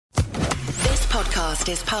podcast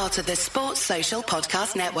is part of the Sports Social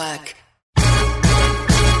Podcast Network.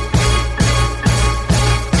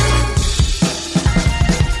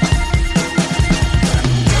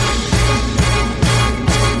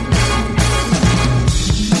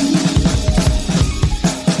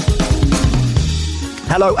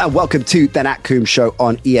 Hello and welcome to the Nat Coombs Show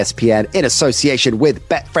on ESPN in association with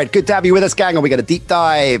Betfred. Good to have you with us, gang, and we're going to deep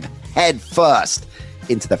dive head first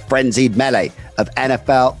into the frenzied melee of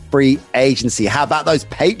NFL free agency. How about those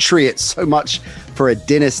Patriots? So much for a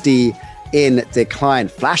dynasty in decline,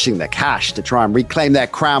 flashing their cash to try and reclaim their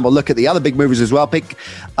crown. We'll look at the other big movers as well, pick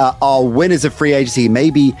our winners of free agency,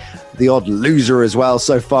 maybe the odd loser as well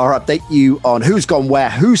so far. Update you on who's gone where,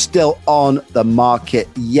 who's still on the market.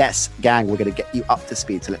 Yes, gang, we're going to get you up to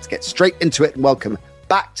speed. So let's get straight into it and welcome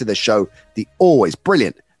back to the show, the always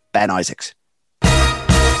brilliant Ben Isaacs.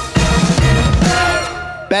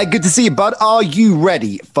 Ben, good to see you, bud. Are you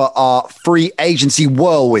ready for our free agency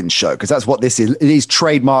whirlwind show? Because that's what this is. It is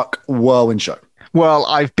trademark whirlwind show. Well,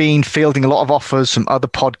 I've been fielding a lot of offers from other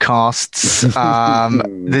podcasts.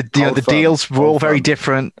 The deals were all very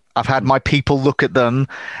different. I've had my people look at them,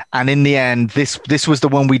 and in the end, this was the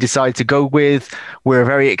one we decided to go with. We're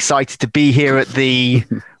very excited to be here at the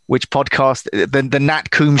which podcast, the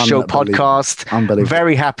Nat Coombs Show podcast. Unbelievable.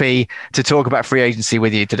 Very happy to talk about free agency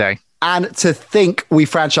with you today. And to think we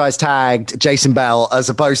franchise tagged Jason Bell as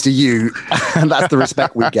opposed to you, and that's the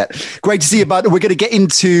respect we get. Great to see you, bud. We're going to get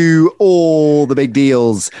into all the big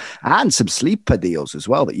deals and some sleeper deals as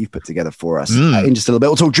well that you've put together for us in just a little bit.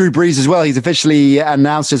 We'll talk Drew Brees as well. He's officially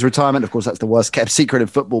announced his retirement. Of course, that's the worst kept secret in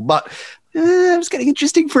football, but it was getting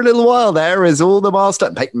interesting for a little while there as all the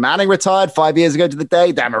milestones. Peyton Manning retired 5 years ago to the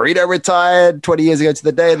day. Dan Marino retired 20 years ago to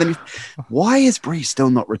the day. And then why is Brees still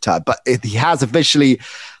not retired? But he has officially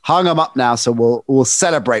hung him up now, so we'll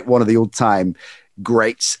celebrate one of the all-time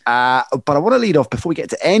greats. But I want to lead off before we get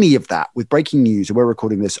to any of that with breaking news. We're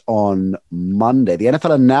recording this on Monday. The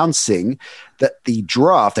NFL announcing that the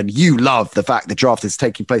draft, and you love the fact the draft is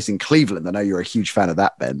taking place in Cleveland. I know you're a huge fan of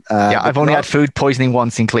that, Ben. I've only had food poisoning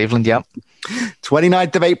once in Cleveland, yeah.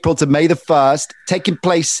 29th of April to May the 1st, taking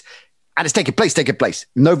place. And it's taking place.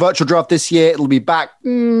 No virtual draft this year. It'll be back,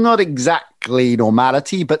 not exactly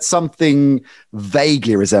normality, but something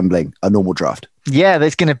vaguely resembling a normal draft. Yeah,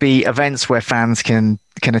 there's going to be events where fans can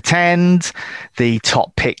attend. The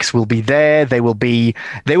top picks will be there. They will be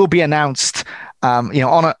announced,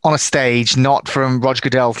 on a stage, not from Roger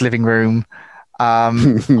Goodell's living room.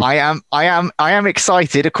 I am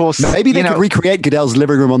excited. Of course, maybe they could recreate Goodell's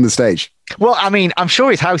living room on the stage. Well, I mean, I'm sure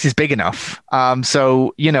his house is big enough.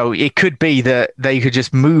 So, it could be that they could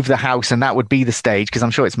just move the house and that would be the stage because I'm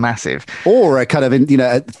sure it's massive. Or a kind of,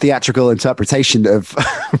 a theatrical interpretation of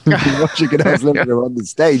Roger Goodell's living room on the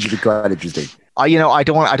stage would be quite interesting. I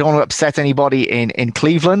don't want to upset anybody in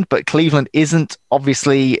Cleveland, but Cleveland isn't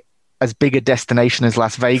obviously as big a destination as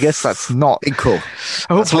Las Vegas. That's not cool.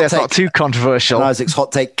 Hopefully that's not too controversial. Isaac's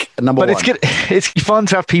hot take number one. But it's good. It's fun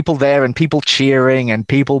to have people there and people cheering and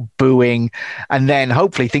people booing. And then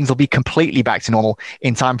hopefully things will be completely back to normal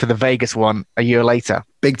in time for the Vegas one a year later.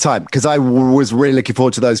 Big time. Because I was really looking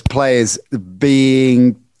forward to those players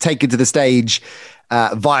being taken to the stage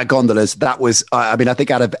via gondolas. That was, I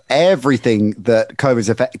think out of everything that COVID's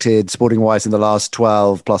affected sporting wise in the last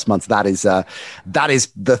 12 plus months, that is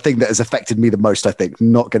the thing that has affected me the most, I think,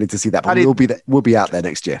 not getting to see that. But we'll be out there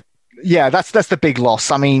next year. Yeah, that's the big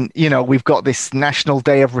loss. I mean, we've got this National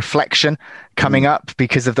Day of Reflection coming up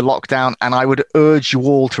because of the lockdown. And I would urge you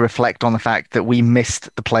all to reflect on the fact that we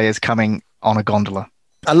missed the players coming on a gondola.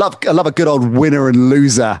 I love a good old winner and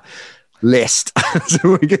loser list. So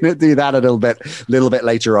we're going to do that a little bit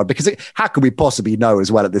later on, because how can we possibly know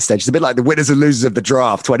as well at this stage? It's a bit like the winners and losers of the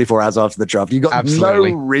draft 24 hours after the draft. You've got no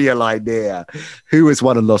real idea who has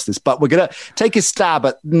won and lost this, but we're going to take a stab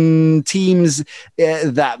at teams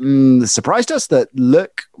that surprised us, that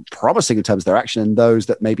look promising in terms of their action, and those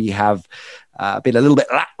that maybe have been a little bit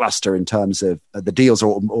lackluster in terms of the deals,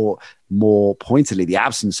 or more pointedly, the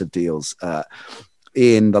absence of deals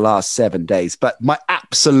in the last 7 days. But my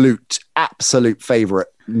absolute favorite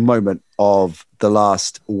moment of the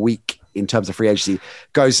last week in terms of free agency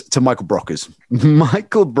goes to Michael Brockers.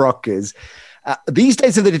 Michael Brockers, these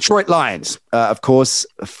days of the Detroit Lions, of course,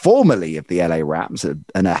 formerly of the LA Rams, and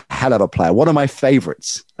a hell of a player. One of my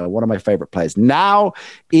favorites, players. Now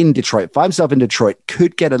in Detroit, finds himself in Detroit,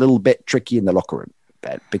 could get a little bit tricky in the locker room.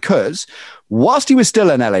 Because whilst he was still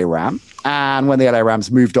an LA Ram, and when the LA Rams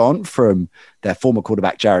moved on from their former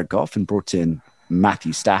quarterback Jared Goff and brought in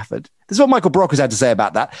Matthew Stafford, this is what Michael Brockers had to say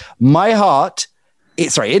about that. In my heart,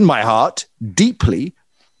 deeply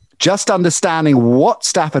just understanding what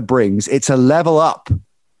Stafford brings, it's a level up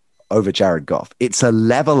over Jared Goff. It's a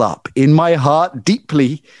level up. In my heart,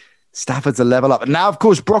 deeply, Stafford's a level up. And now, of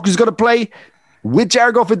course, Brock has got to play with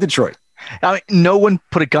Jared Goff in Detroit. I mean, no one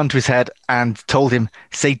put a gun to his head and told him,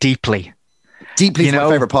 say deeply. Deeply is my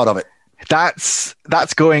favorite part of it. That's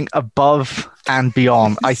going above and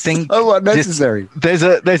beyond. I think unnecessary. There's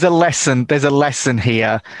a lesson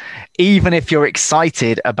here. Even if you're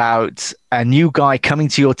excited about a new guy coming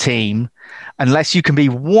to your team, unless you can be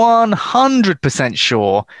 100%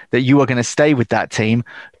 sure that you are going to stay with that team,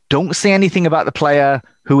 don't say anything about the player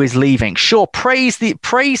who is leaving. Sure, praise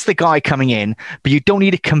the guy coming in, but you don't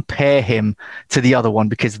need to compare him to the other one,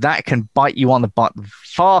 because that can bite you on the butt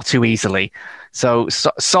far too easily. So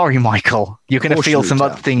sorry, Michael. You're going to feel some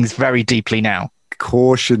other things very deeply now.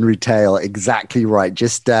 Cautionary tale. Exactly right.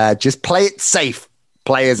 Just play it safe.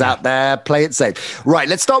 Players out there, play it safe. Right.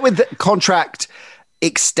 Let's start with contract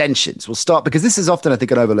extensions. We'll start because this is often, I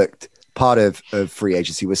think, an overlooked part of free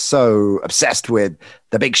agency. We're so obsessed with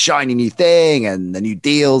the big shiny new thing and the new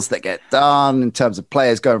deals that get done in terms of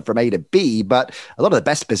players going from A to B. But a lot of the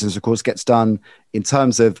best business, of course, gets done in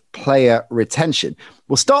terms of player retention.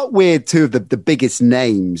 We'll start with two of the biggest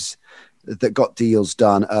names that got deals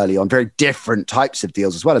done early on, very different types of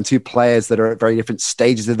deals as well, and two players that are at very different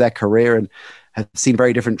stages of their career and have seen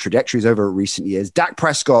very different trajectories over recent years. Dak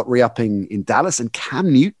Prescott re-upping in Dallas and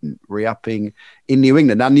Cam Newton re-upping in New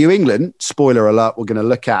England. Now, New England, spoiler alert, we're going to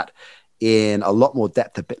look at in a lot more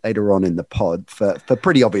depth a bit later on in the pod for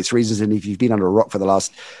pretty obvious reasons. And if you've been under a rock for the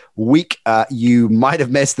last week, you might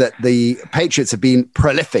have missed that the Patriots have been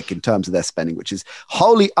prolific in terms of their spending, which is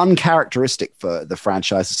wholly uncharacteristic for the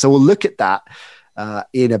franchise. So we'll look at that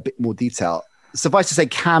in a bit more detail. Suffice to say,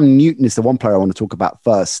 Cam Newton is the one player I want to talk about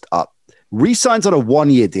first up. Re-signs on a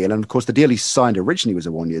one-year deal. And of course, the deal he signed originally was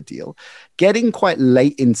a one-year deal. Getting quite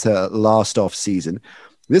late into last off-season.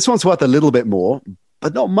 This one's worth a little bit more,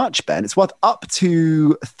 but not much, Ben. It's worth up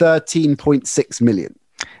to $13.6 million.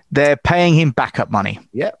 They're paying him backup money.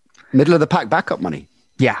 Yeah. Middle of the pack backup money.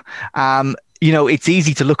 Yeah. It's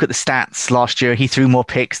easy to look at the stats last year. He threw more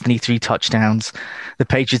picks than he threw touchdowns. The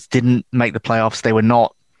Patriots didn't make the playoffs. They were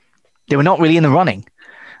not really in the running.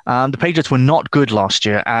 The Patriots were not good last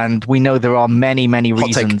year, and we know there are many, many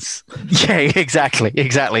reasons. Yeah,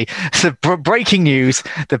 exactly. So breaking news,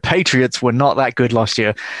 the Patriots were not that good last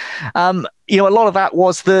year. A lot of that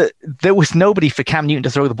was that there was nobody for Cam Newton to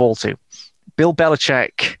throw the ball to. Bill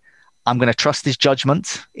Belichick, I'm going to trust his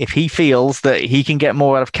judgment. If he feels that he can get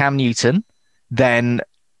more out of Cam Newton, then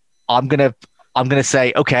I'm going to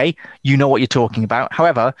say, okay, you know what you're talking about.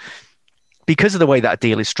 However, because of the way that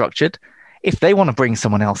deal is structured, if they want to bring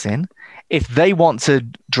someone else in, if they want to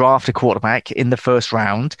draft a quarterback in the first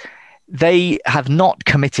round, they have not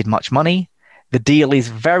committed much money. The deal is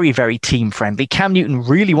very, very team friendly. Cam Newton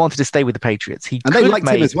really wanted to stay with the Patriots. And they liked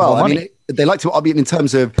him as well. They liked him in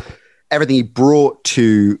terms of everything he brought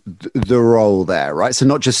to the role there, right? So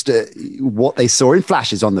not just what they saw in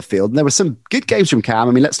flashes on the field. And there were some good games from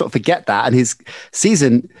Cam. Let's not forget that. And his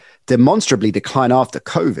season demonstrably declined after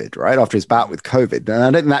COVID, right? After his bout with COVID. And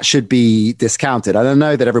I don't think that should be discounted. I don't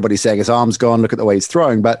know that everybody's saying his arm's gone, look at the way he's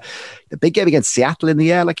throwing, but the big game against Seattle in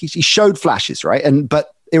the air, like he showed flashes, right?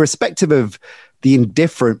 But irrespective of the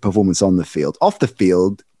indifferent performance on the field, off the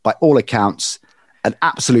field, by all accounts, an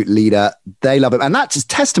absolute leader. They love him. And that's a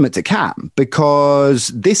testament to Cam, because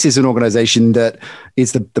this is an organization that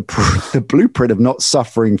is the blueprint of not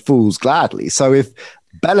suffering fools gladly. So if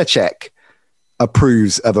Belichick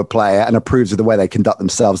approves of a player and approves of the way they conduct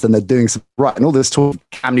themselves, then they're doing something right. And all this talk,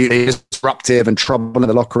 Cam Newton is disruptive and trouble in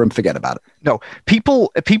the locker room, forget about it. No, people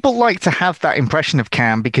like to have that impression of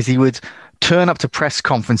Cam because he would turn up to press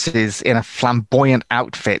conferences in a flamboyant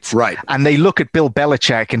outfit. Right. And they look at Bill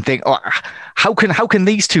Belichick and think, oh, how can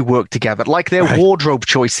these two work together? Like their wardrobe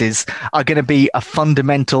choices are going to be a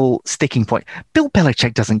fundamental sticking point. Bill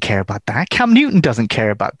Belichick doesn't care about that. Cam Newton doesn't care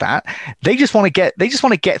about that. They just want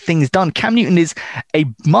to get things done. Cam Newton is a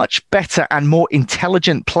much better and more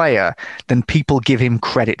intelligent player than people give him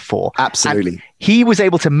credit for. Absolutely. And he was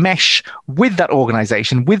able to mesh with that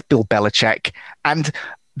organization, with Bill Belichick, and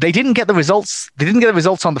they didn't get the results. They didn't get the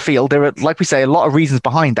results on the field. There are, like we say, a lot of reasons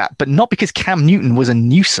behind that, but not because Cam Newton was a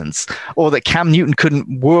nuisance or that Cam Newton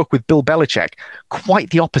couldn't work with Bill Belichick.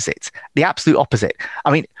 Quite the opposite, the absolute opposite.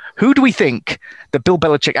 I mean, who do we think that Bill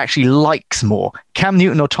Belichick actually likes more, Cam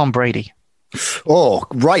Newton or Tom Brady? Oh,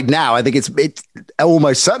 right now, I think it's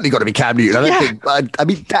almost certainly got to be Cam Newton.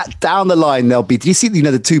 That down the line, there'll be, do you see,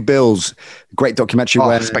 the two Bills, great documentary?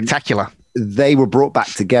 Spectacular. they were brought back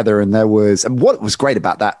together, and what was great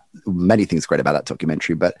about that, many things great about that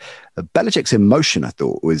documentary, but Belichick's emotion, I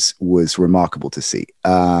thought, was remarkable to see.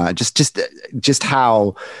 Just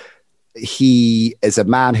how he is a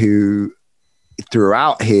man who,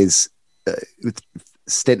 throughout his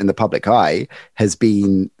stint in the public eye, has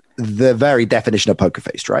been the very definition of poker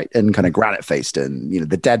faced, right? And kind of granite faced, and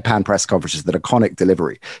the deadpan press conferences, that iconic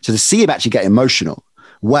delivery. So to see him actually get emotional,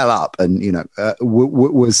 well up, and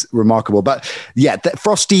was remarkable. But yeah, that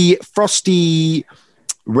frosty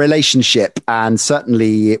relationship, and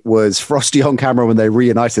certainly it was frosty on camera when they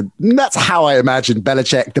reunited. And that's how I imagine the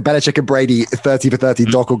Belichick and Brady 30 for 30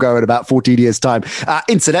 doc will go in about 14 years time.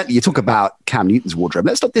 Incidentally, you talk about Cam Newton's wardrobe.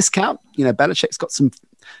 Let's not discount, Belichick's got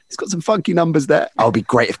some funky numbers there. Oh, it'd be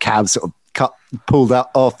great if Cam sort of pulled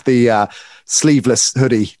out off the swleveless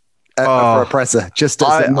hoodie for a presser, just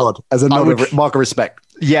as a nod of mark of respect.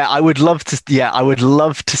 Yeah, I would love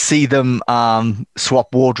to see them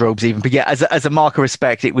swap wardrobes even. But yeah, as a mark of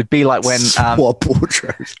respect, it would be like when swap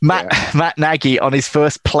wardrobes. Matt Nagy, on his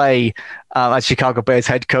first play as Chicago Bears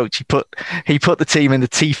head coach, he put the team in the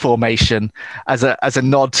T formation as a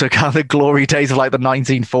nod to kind of the glory days of like the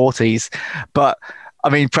 1940s. But I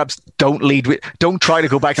mean, perhaps don't try to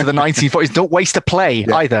go back to the 1940s. Don't waste a play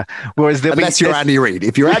either. Whereas unless you're Andy Reid.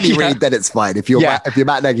 If you're Andy Reid, then it's fine. If you're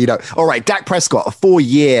Matt Nagy, All right, Dak Prescott, a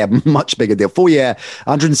 4-year, much bigger deal, 4-year,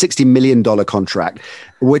 $160 million contract,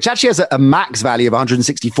 which actually has a max value of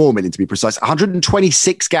 $164 million to be precise,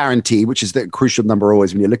 126 guaranteed, which is the crucial number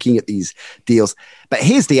always when you're looking at these deals. But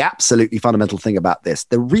here's the absolutely fundamental thing about this: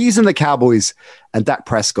 the reason the Cowboys and Dak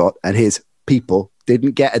Prescott and his people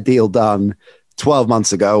didn't get a deal done 12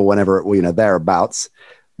 months ago, or whenever, thereabouts,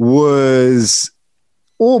 was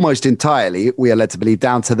almost entirely, we are led to believe,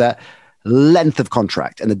 down to the length of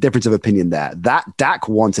contract and the difference of opinion there. That Dak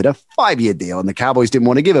wanted a 5-year deal, and the Cowboys didn't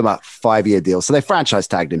want to give him a 5-year deal, so they franchise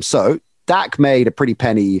tagged him. So Dak made a pretty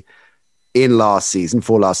penny for last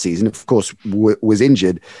season, of course, was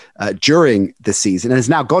injured during the season, and has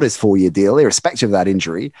now got his 4-year deal, irrespective of that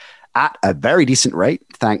injury, at a very decent rate,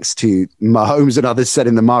 thanks to Mahomes and others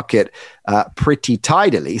setting the market pretty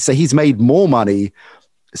tidily. So he's made more money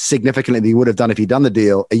significantly than he would have done if he'd done the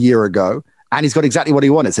deal a year ago. And he's got exactly what he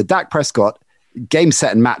wanted. So Dak Prescott, game,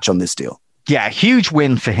 set, and match on this deal. Yeah, huge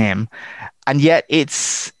win for him. And yet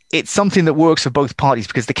it's something that works for both parties,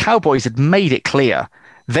 because the Cowboys had made it clear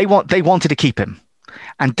they wanted to keep him.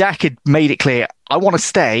 And Dak had made it clear, I want to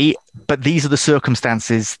stay, but these are the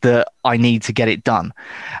circumstances that I need to get it done.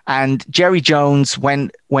 And Jerry Jones, when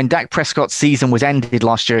Dak Prescott's season was ended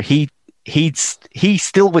last year, he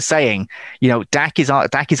still was saying, Dak is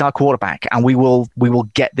our quarterback, and we will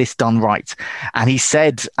get this done right. And he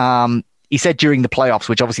said during the playoffs,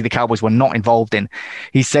 which obviously the Cowboys were not involved in,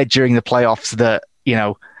 he said during the playoffs that,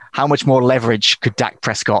 how much more leverage could Dak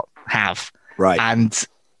Prescott have? Right. And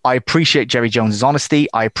I appreciate Jerry Jones's honesty.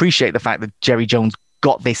 I appreciate the fact that Jerry Jones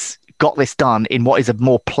got this done in what is a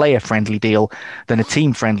more player-friendly deal than a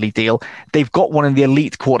team-friendly deal. They've got one of the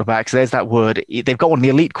elite quarterbacks. There's that word. They've got one of the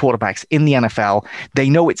elite quarterbacks in the NFL. They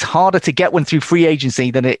know it's harder to get one through free agency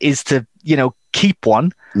than it is to, keep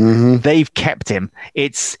one. Mm-hmm. They've kept him.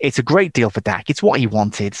 It's a great deal for Dak. It's what he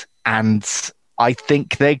wanted, and I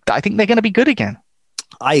think they're going to be good again.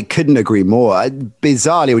 I couldn't agree more.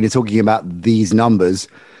 Bizarrely, when you're talking about these numbers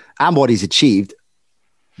and what he's achieved,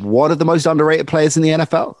 one of the most underrated players in the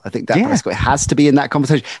NFL. I think Dak Prescott has to be in that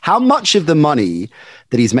conversation. How much of the money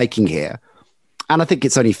that he's making here, and I think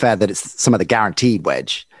it's only fair that it's some of the guaranteed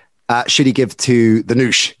wedge, should he give to the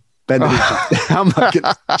noosh? Ben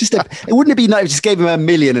DiNucci. Wouldn't it be nice if just gave him $1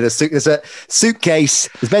 million in a suit? There's a suitcase.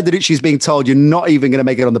 As Ben DiNucci's being told, you're not even going to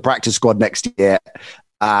make it on the practice squad next year.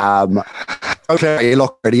 Okay,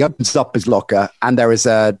 locker, and he opens up his locker, and there is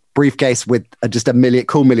a briefcase with just $1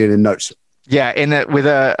 cool million in notes. Yeah, with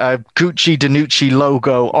a Gucci DiNucci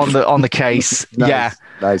logo on the case.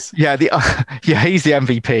 Nice. Yeah, he's the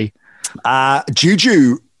MVP.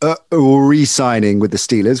 Juju re-signing with the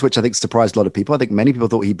Steelers, which I think surprised a lot of people. I think many people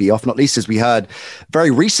thought he'd be off, not least as we heard very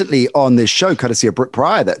recently on this show, courtesy of Brooke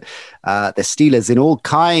Pryor, that the Steelers in all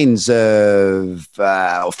kinds of,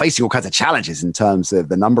 facing all kinds of challenges in terms of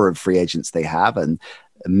the number of free agents they have and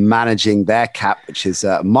managing their cap, which is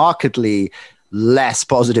a markedly less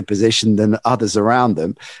positive position than others around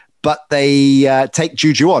them. But they take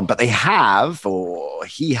Juju on, but they have, or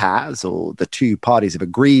he has, or the two parties have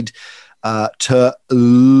agreed to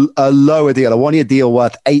a lower deal, a 1-year deal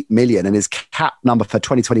worth $8 million, and his cap number for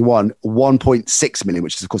 2021, $1.6 million,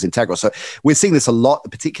 which is of course integral. So we're seeing this a lot,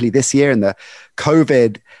 particularly this year in the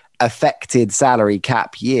COVID affected salary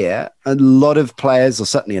cap year. A lot of players, or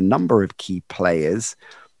certainly a number of key players,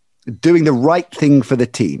 doing the right thing for the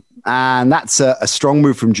team. And that's a strong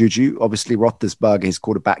move from Juju. Obviously, Roethlisberger, his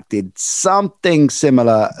quarterback, did something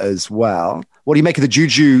similar as well. What do you make of the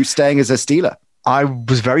Juju staying as a Steeler? I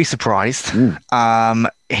was very surprised.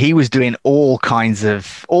 He was doing all kinds of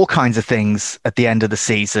things at the end of the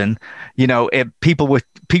season. You know, people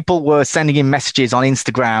were sending him messages on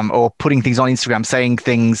Instagram or putting things on Instagram saying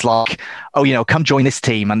things like, "Oh, you know, come join this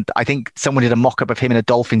team." And I think someone did a mock-up of him in a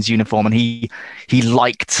Dolphins uniform, and he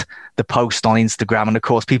liked the post on Instagram. And of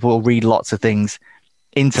course, people will read lots of things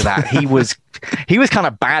into that. He was kind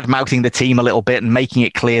of bad-mouthing the team a little bit and making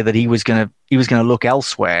it clear that he was gonna look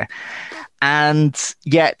elsewhere. And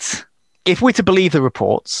yet, if we're to believe the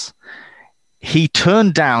reports, he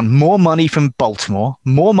turned down more money from Baltimore,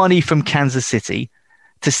 more money from Kansas City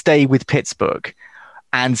to stay with Pittsburgh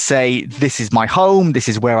and say, this is my home, this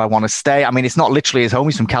is where I want to stay. I mean, it's not literally his home,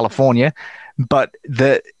 he's from California, but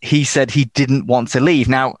he said he didn't want to leave.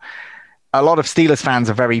 Now, a lot of Steelers fans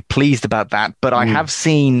are very pleased about that, but I have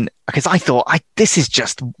seen, because I thought, this is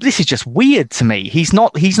just weird to me. He's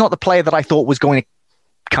not the player that I thought was going to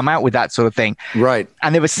come out with that sort of thing. Right.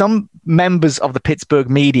 And there were some members of the Pittsburgh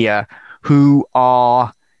media who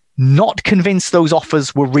are not convinced those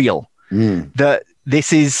offers were real. That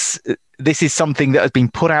this is something that has been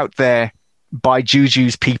put out there by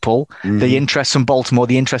Juju's people, the interest from Baltimore,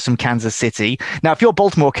 the interest from Kansas City. Now, if you're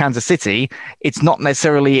Baltimore or Kansas City, it's not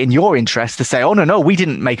necessarily in your interest to say, oh, no, we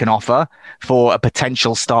didn't make an offer for a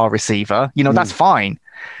potential star receiver. You know, that's fine.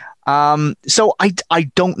 So I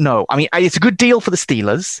don't know. I mean, it's a good deal for the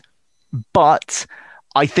Steelers, but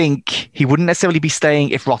I think he wouldn't necessarily be staying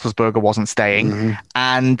if Roethlisberger wasn't staying.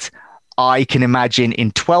 And I can imagine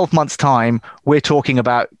in 12 months' time, we're talking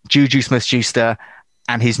about Juju Smith-Schuster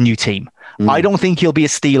and his new team. I don't think he'll be a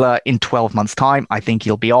Steeler in 12 months' time. I think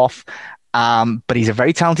he'll be off. But he's a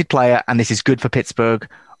very talented player, and this is good for Pittsburgh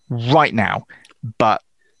right now. But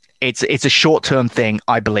it's a short-term thing,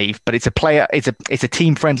 I believe, but it's a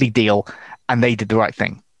team-friendly deal, and they did the right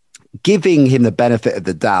thing. Giving him the benefit of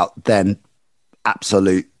the doubt, then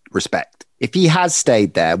absolute respect. If he has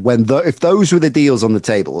stayed there, if those were the deals on the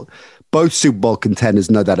table, both Super Bowl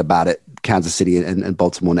contenders, no doubt about it, Kansas City and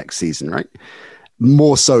Baltimore next season, right?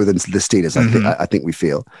 More so than the Steelers, I think we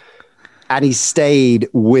feel. And he stayed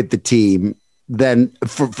with the team, then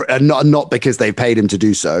not because they paid him to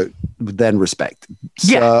do so, then respect.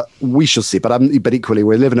 So we shall see. But equally,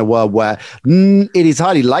 we live in a world where it is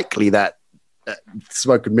highly likely that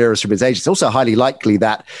smoke and mirrors from his agent. It's also highly likely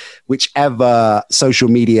that whichever social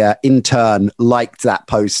media intern liked that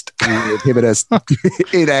post with him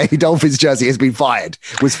in a Dolphins jersey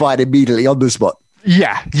was fired immediately on the spot.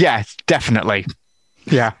 Yeah, definitely.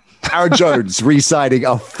 Yeah. Aaron Jones re-signing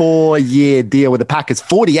a 4-year deal with the Packers,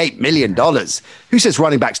 $48 million. Who says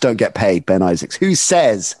running backs don't get paid, Ben Isaacs? Who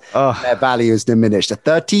says their value is diminished? A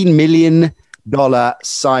 $13 million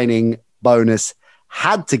signing bonus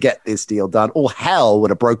had to get this deal done, or hell would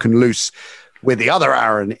have broken loose with the other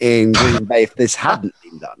Aaron in Green Bay if this hadn't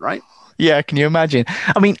been done, right? Yeah, can you imagine?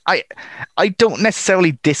 I mean, I don't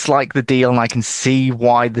necessarily dislike the deal, and I can see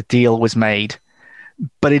why the deal was made.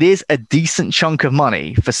 But it is a decent chunk of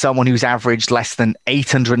money for someone who's averaged less than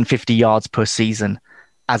 850 yards per season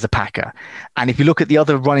as a Packer. And if you look at the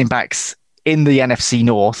other running backs in the NFC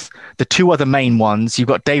North, the two other main ones, you've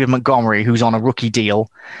got David Montgomery, who's on a rookie deal,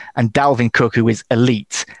 and Dalvin Cook, who is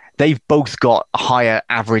elite. They've both got a higher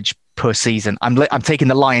average per season. I'm taking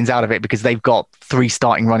the Lions out of it because they've got 3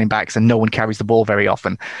 starting running backs and no one carries the ball very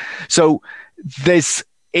often. So it's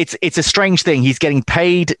a strange thing. He's getting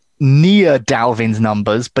paid near Dalvin's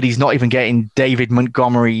numbers, but he's not even getting David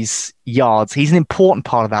Montgomery's yards. He's an important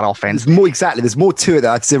part of that offense. There's more to it.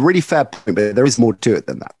 It's a really fair point, but there is more to it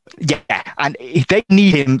than that. Yeah, and they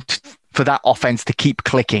need him for that offense to keep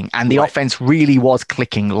clicking, and the offense really was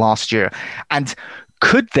clicking last year. And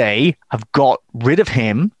could they have got rid of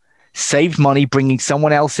him, saved money, bringing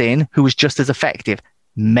someone else in who was just as effective?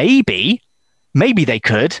 Maybe they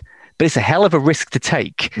could, but it's a hell of a risk to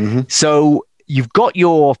take. So you've got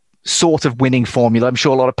your sort of winning formula. I'm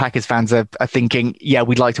sure a lot of Packers fans are thinking, yeah,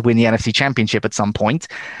 we'd like to win the NFC Championship at some point.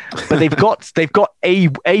 But they've got a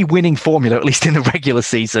winning formula, at least in the regular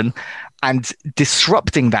season, and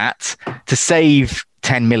disrupting that to save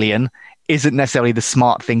 10 million isn't necessarily the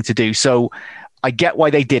smart thing to do. So I get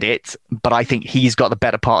why they did it, but I think he's got the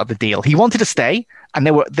better part of the deal. He wanted to stay, and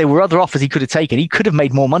there were other offers he could have taken. He could have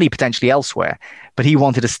made more money potentially elsewhere, but he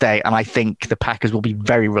wanted to stay, and I think the Packers will be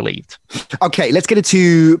very relieved. Okay, let's get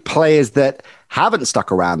into players that haven't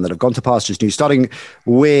stuck around, that have gone to pastures new, starting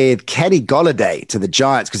with Kenny Golladay to the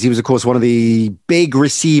Giants, because he was, of course, one of the big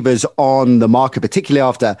receivers on the market, particularly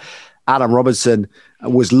after Adam Robinson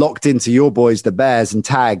was locked into your boys, the Bears, and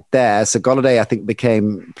tagged there. So Golladay, I think,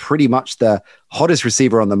 became pretty much the hottest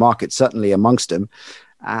receiver on the market, certainly amongst them.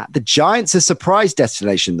 The Giants, a surprise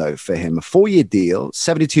destination, though, for him. A 4-year deal,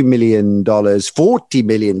 $72 million, $40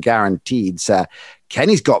 million guaranteed. So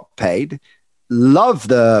Kenny's got paid. Love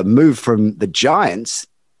the move from the Giants.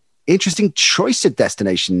 Interesting choice of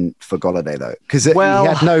destination for Golladay, though, because he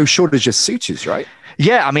had no shortage of suitors, right?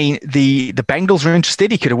 Yeah, I mean, the Bengals were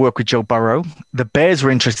interested. He could have worked with Joe Burrow. The Bears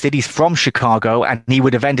were interested. He's from Chicago, and he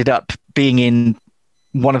would have ended up being in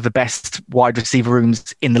one of the best wide receiver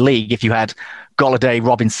rooms in the league if you had Golladay,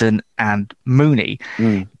 Robinson, and Mooney.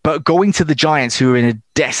 But going to the Giants, who are in a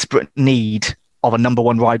desperate need of a number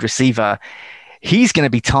one wide receiver, he's going to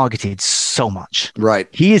be targeted so much. Right.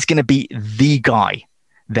 He is going to be the guy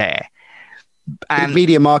there. And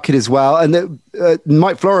media market as well. And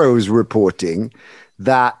Mike Florio was reporting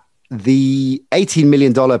that the $18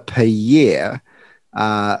 million per year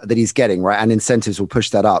that he's getting, right, and incentives will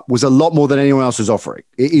push that up, was a lot more than anyone else was offering.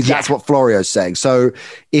 That's what Florio's saying. So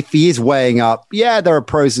if he is weighing up, there are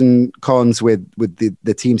pros and cons with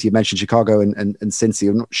the teams you mentioned, Chicago and Cincy.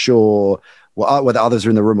 I'm not sure whether others are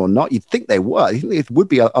in the room or not. You'd think they were. It would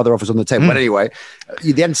be other offers on the table. But anyway,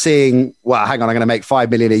 you're then seeing, well, hang on, I'm going to make $5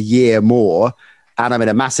 million a year more, and I'm in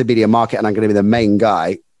a massive media market, and I'm going to be the main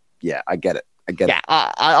guy. Yeah, I get it. I get it.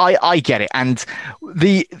 I get it. And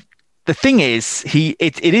the thing is,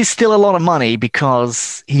 it is still a lot of money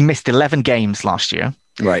because he missed 11 games last year.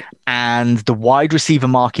 Right. And the wide receiver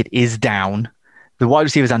market is down. The wide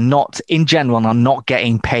receivers are not, in general, are not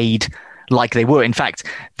getting paid like they were. In fact,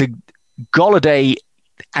 the Golladay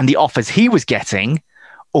and the offers he was getting,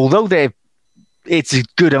 although it's a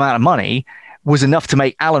good amount of money, was enough to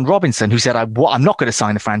make Allen Robinson, who said, I'm not going to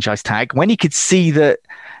sign the franchise tag, when he could see that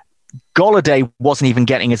Golladay wasn't even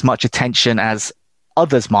getting as much attention as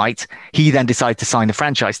others might, he then decided to sign the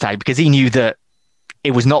franchise tag because he knew that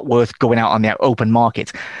it was not worth going out on the open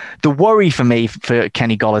market. The worry for me for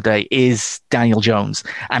Kenny Golladay is Daniel Jones.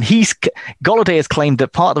 And Golladay has claimed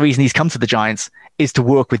that part of the reason he's come to the Giants is to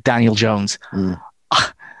work with Daniel Jones.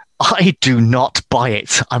 I do not buy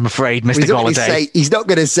it, I'm afraid, Mr. Golladay. He's not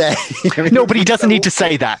going to say. No, but he doesn't need to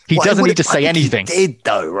say that. He doesn't need to say anything. He did,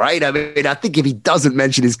 though, right? I mean, I think if he doesn't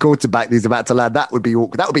mention his quarterback that he's about to land, that would be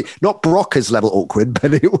awkward. That would be not Brockers level awkward,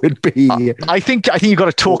 but it would be. I think you've got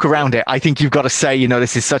to talk around it. I think you've got to say,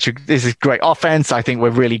 this is great offense. I think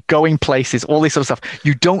we're really going places. All this sort of stuff.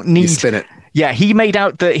 You don't need. You spin it. Yeah, he made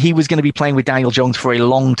out that he was going to be playing with Daniel Jones for a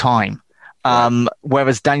long time.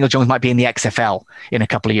 Whereas Daniel Jones might be in the XFL in a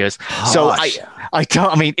couple of years. So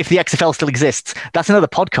I mean, if the XFL still exists, that's another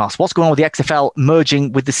podcast. What's going on with the XFL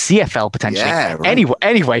merging with the CFL potentially? Yeah, right.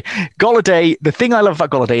 Anyway, Golladay, the thing I love about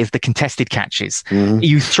Golladay is the contested catches.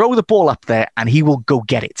 You throw the ball up there and he will go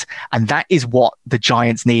get it. And that is what the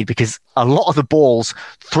Giants need, because a lot of the balls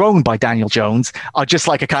thrown by Daniel Jones are just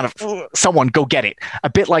like a kind of someone go get it. A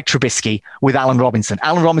bit like Trubisky with Allen Robinson.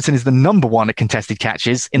 Allen Robinson is the number one at contested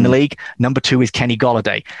catches in the league. Number two is Kenny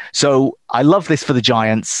Golladay. So I love this for the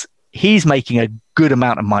Giants. He's making a good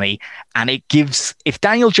amount of money, and it gives, if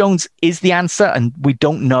Daniel Jones is the answer, and we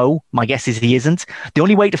don't know, my guess is he isn't, the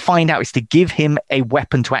only way to find out is to give him a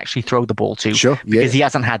weapon to actually throw the ball to, because he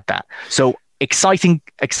hasn't had that. So exciting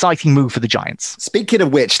move for the Giants. Speaking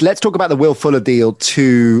of which, let's talk about the Will Fuller deal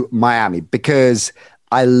to Miami, because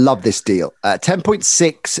I love this deal.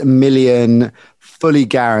 10.6 million fully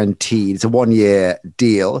guaranteed. It's a 1-year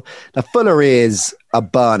deal. Now, Fuller is a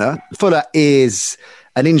burner. Fuller is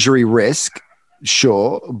an injury risk,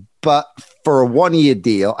 sure, but for a 1-year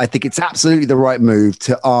deal, I think it's absolutely the right move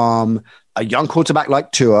to arm a young quarterback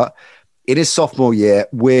like Tua in his sophomore year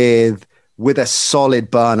with a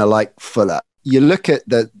solid burner like Fuller. You look at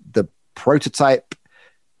the prototype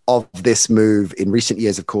of this move in recent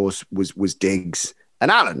years, of course, was Diggs and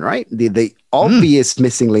Allen, right? The obvious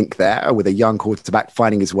missing link there with a young quarterback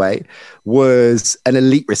finding his way was an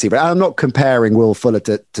elite receiver. And I'm not comparing Will Fuller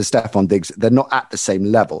to Stephon Diggs. They're not at the same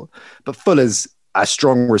level, but Fuller's a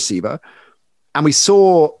strong receiver. And we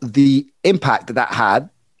saw the impact that had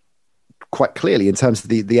quite clearly in terms of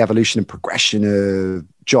the evolution and progression of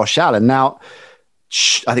Josh Allen. Now,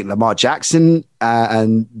 I think Lamar Jackson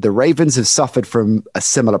and the Ravens have suffered from a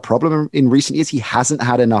similar problem in recent years. He hasn't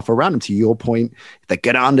had enough around him. To your point, if they're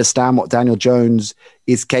going to understand what Daniel Jones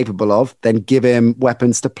is capable of, then give him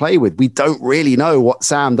weapons to play with. We don't really know what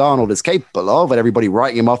Sam Darnold is capable of, and everybody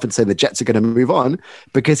writing him off and saying the Jets are going to move on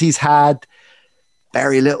because he's had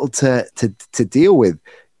very little to deal with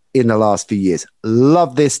in the last few years.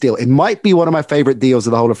 Love this deal. It might be one of my favorite deals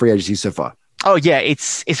of the whole of free agency so far. Oh, yeah,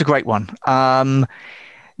 it's a great one.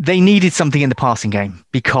 They needed something in the passing game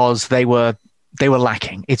because they were they were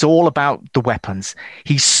lacking. It's all about the weapons.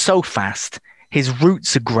 He's so fast. His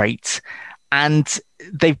routes are great, and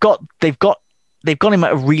they've got him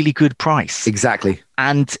at a really good price. Exactly.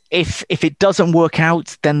 And if it doesn't work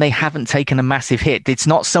out, then they haven't taken a massive hit. It's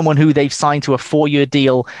not someone who they've signed to a 4-year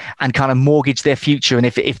deal and kind of mortgaged their future. And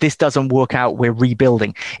if this doesn't work out, we're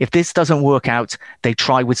rebuilding. If this doesn't work out, they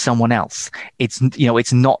try with someone else. It's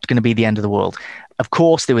not going to be the end of the world. Of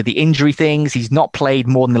course, there were the injury things. He's not played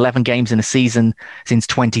more than 11 games in a season since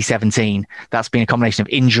 2017. That's been a combination of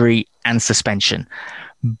injury and suspension.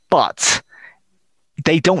 But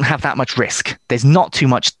they don't have that much risk. There's not too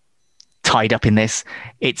much tied up in this.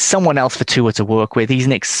 It's someone else for Tua to work with. He's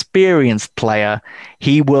an experienced player.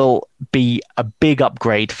 He will be a big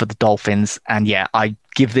upgrade for the Dolphins. And yeah, I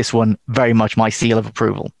give this one very much my seal of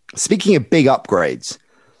approval. Speaking of big upgrades,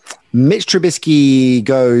 Mitch Trubisky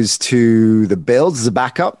goes to the Bills as a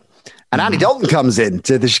backup. And Andy Dalton comes in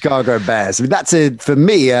to the Chicago Bears. I mean, that's for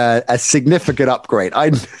me a significant upgrade. I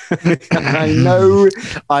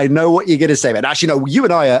know what you're going to say, man. Actually, no, you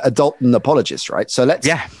and I are Dalton apologists, right? So let's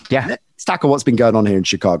tackle what's been going on here in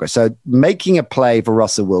Chicago. So making a play for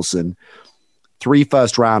Russell Wilson, 3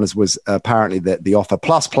 first rounders was apparently the offer,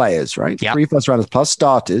 plus players, right? Yep. 3 first rounders plus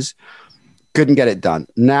starters, couldn't get it done.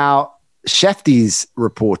 Now, Shefty's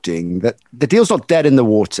reporting that the deal's not dead in the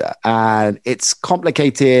water, and it's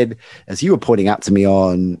complicated, as you were pointing out to me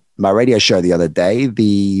on my radio show the other day.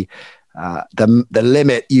 The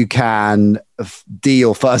limit you can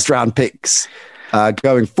deal first round picks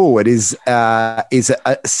going forward is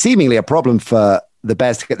seemingly a problem for the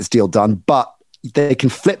Bears to get this deal done, but they can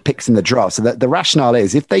flip picks in the draft. So the rationale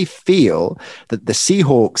is if they feel that the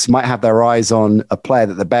Seahawks might have their eyes on a player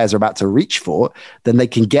that the Bears are about to reach for, then they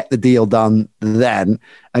can get the deal done then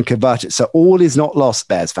and convert it. So all is not lost,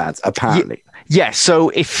 Bears fans, apparently. Yeah. So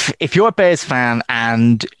if you're a Bears fan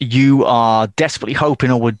and you are desperately hoping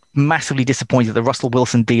or were massively disappointed that the Russell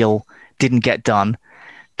Wilson deal didn't get done,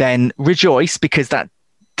 then rejoice, because that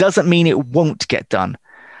doesn't mean it won't get done.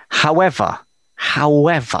 However,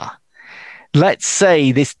 let's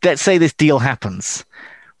say this deal happens.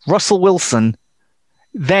 Russell Wilson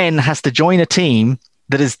then has to join a team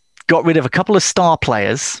that has got rid of a couple of star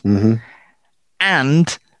players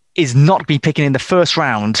and is not be picking in the first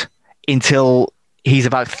round until he's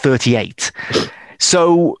about 38.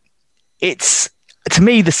 So it's, to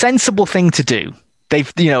me, the sensible thing to do.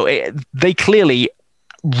 They clearly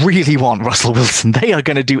really want Russell Wilson. They are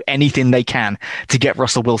going to do anything they can to get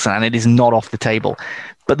Russell Wilson, and it is not off the table.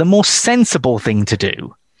 But the more sensible thing to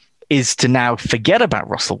do is to now forget about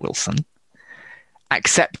Russell Wilson,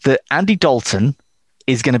 accept that Andy Dalton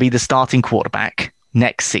is going to be the starting quarterback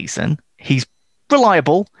next season. He's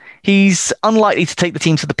reliable. He's unlikely to take the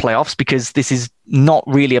team to the playoffs because this is not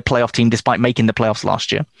really a playoff team despite making the playoffs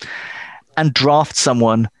last year, and draft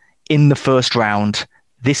someone in the first round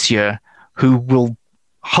this year who will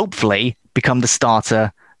hopefully become the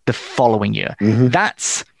starter the following year.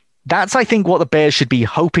 That's I think what the Bears should be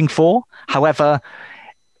hoping for. However,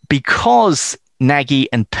 because Nagy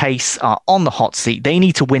and Pace are on the hot seat, they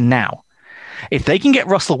need to win now. If they can get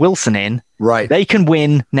Russell Wilson in, right, they can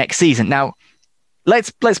win next season. Now,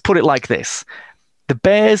 let's put it like this. The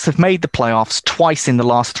Bears have made the playoffs twice in the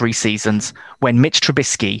last 3 seasons when Mitch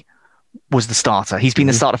Trubisky was the starter. He's been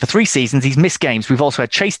the starter for 3 seasons. He's missed games. We've also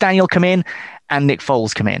had Chase Daniel come in and Nick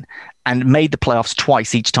Foles come in and made the playoffs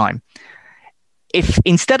twice each time. If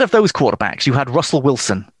instead of those quarterbacks, you had Russell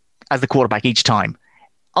Wilson as the quarterback each time,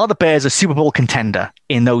 are the Bears a Super Bowl contender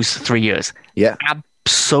in those 3 years? Yeah.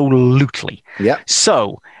 Absolutely. Yeah.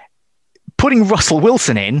 So putting Russell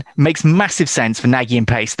Wilson in makes massive sense for Nagy and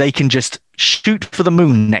Pace. They can just shoot for the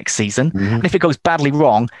moon next season. And if it goes badly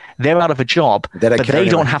wrong, they're out of a job, but they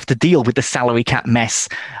don't have to deal with the salary cap mess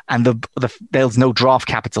and there's no draft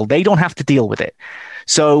capital. They don't have to deal with it.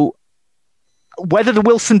 So whether the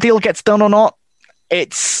Wilson deal gets done or not,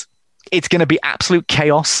 it's going to be absolute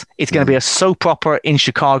chaos. It's going to be a soap opera in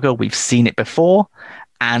Chicago. We've seen it before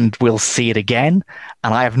and we'll see it again.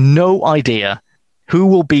 And I have no idea who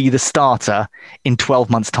will be the starter in 12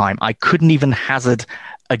 months' time. I couldn't even hazard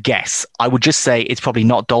a guess. I would just say it's probably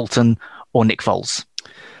not Dalton or Nick Foles.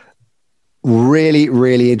 Really,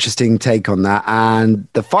 really interesting take on that. And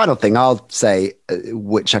the final thing I'll say,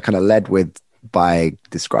 which I kind of led with by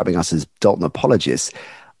describing us as Dalton apologists,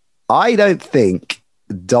 I don't think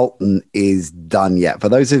Dalton is done yet. For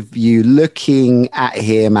those of you looking at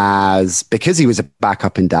him as, because he was a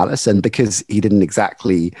backup in Dallas and because he didn't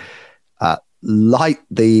exactly light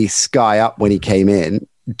the sky up when he came in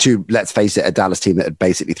to, let's face it, a Dallas team that had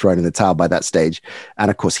basically thrown in the towel by that stage.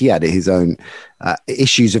 And of course, he had his own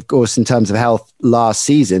issues, of course, in terms of health last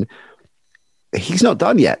season. he's not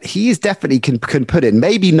done yet. He is definitely can put in,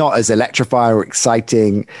 maybe not as electrifying or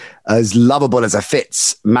exciting, as lovable as a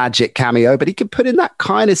Fitz magic cameo, but he can put in that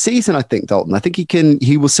kind of season. I think Dalton. I think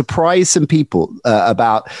he will surprise some people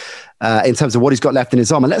about in terms of what he's got left in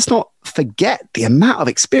his arm. And let's not forget the amount of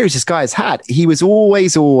experience this guy has had. He was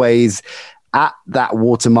always at that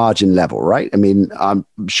water margin level, right? I mean, I'm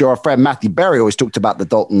sure our friend Matthew Berry always talked about the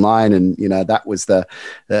Dalton line, and that was the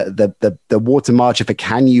water margin for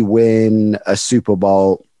can you win a Super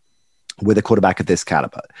Bowl with a quarterback of this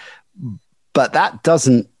caliber. But that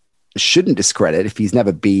shouldn't discredit, if he's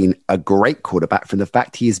never been a great quarterback, from the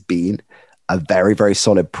fact he has been a very, very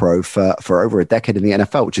solid pro for over a decade in the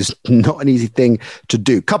NFL, which is not an easy thing to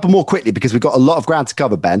do. Couple more quickly, because we've got a lot of ground to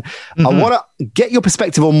cover, Ben. Mm-hmm. I want to get your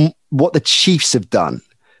perspective on what the Chiefs have done,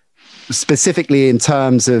 specifically in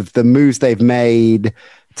terms of the moves they've made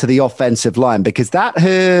to the offensive line, because that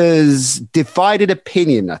has divided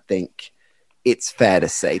opinion, I think it's fair to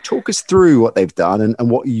say. Talk us through what they've done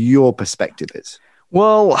and what your perspective is.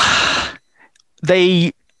 Well,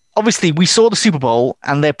 obviously, we saw the Super Bowl,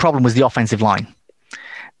 and their problem was the offensive line.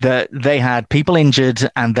 That they had people injured,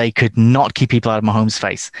 and they could not keep people out of Mahomes'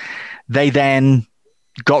 face. They then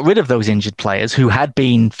got rid of those injured players who had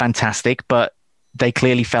been fantastic, but they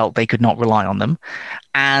clearly felt they could not rely on them.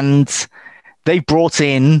 And they brought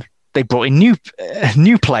in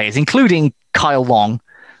new players, including Kyle Long,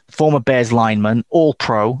 former Bears lineman,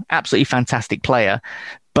 all-pro, absolutely fantastic player,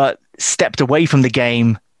 but stepped away from the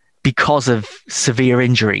game because of severe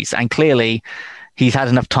injuries. And clearly he's had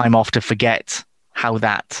enough time off to forget how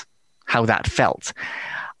that felt.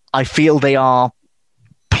 I feel they are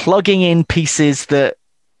plugging in pieces that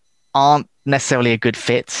aren't necessarily a good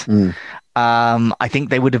fit. I think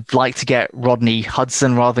they would have liked to get Rodney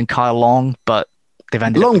Hudson rather than Kyle Long, but they've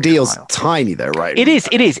ended Long up deal's Kyle. Tiny though, right? It is.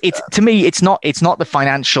 It's to me, it's not the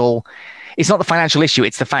financial issue.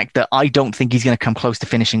 It's the fact that I don't think he's going to come close to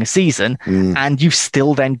finishing a season. And you've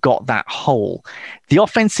still then got that hole. The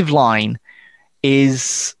offensive line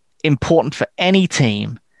is important for any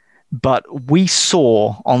team, but we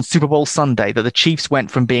saw on Super Bowl Sunday that the Chiefs went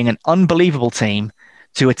from being an unbelievable team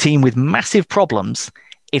to a team with massive problems.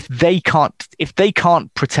 If they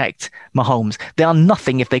can't protect Mahomes, they are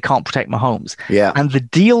nothing if they can't protect Mahomes. Yeah. And the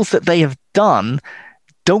deals that they have done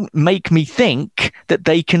don't make me think that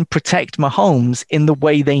they can protect Mahomes in the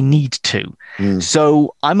way they need to.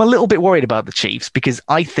 So I'm a little bit worried about the Chiefs, because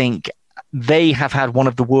I think they have had one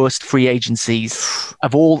of the worst free agencies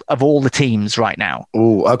of all the teams right now.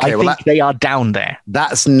 Oh, okay. I think they are down there.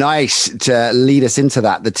 That's nice to lead us into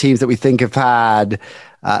that. The teams that we think have had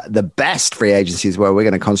the best free agencies, where we're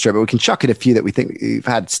going to concentrate, but we can chuck in a few that we think have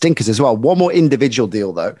had stinkers as well. One more individual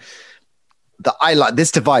deal, though, that I like.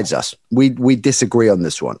 This divides us. We disagree on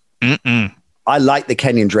this one. I like the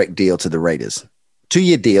Kenyon Drake deal to the Raiders.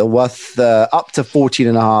 2-year deal worth up to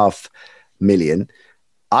 $14.5 million.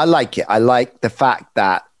 I like it. I like the fact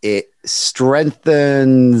that it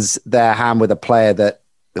strengthens their hand with a player that,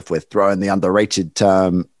 if we're throwing the underrated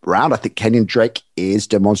term around, I think Kenyon Drake is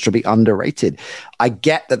demonstrably underrated. I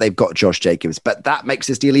get that they've got Josh Jacobs, but that makes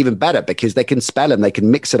this deal even better, because they can spell him, they can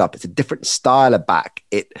mix it up. It's a different style of back.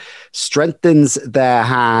 It strengthens their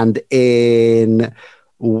hand in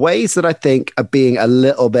ways that I think are being a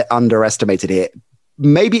little bit underestimated here.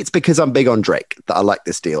 Maybe it's because I'm big on Drake that I like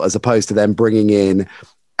this deal, as opposed to them bringing in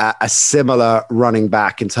a similar running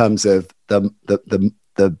back in terms of the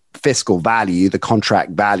fiscal value, the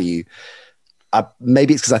contract value.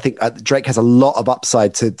 Maybe it's because I think Drake has a lot of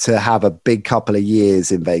upside to have a big couple of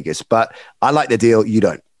years in Vegas, but I like the deal. You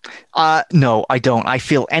don't? No, I don't. I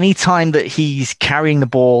feel any time that he's carrying the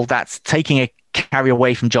ball, that's taking a carry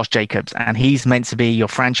away from Josh Jacobs, and he's meant to be your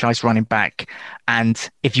franchise running back. And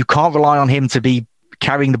if you can't rely on him to be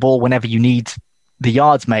carrying the ball whenever you need the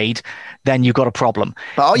yards made, then you've got a problem.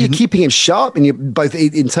 But are you keeping him sharp, and both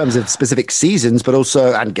in terms of specific seasons, but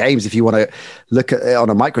also and games, if you want to look at it on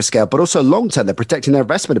a micro scale, but also long term, they're protecting their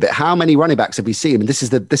investment a bit. How many running backs have we seen? I mean, this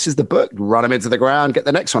is the book. Run them into the ground, get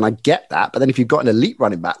the next one. I get that, but then if you've got an elite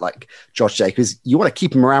running back like Josh Jacobs, you want to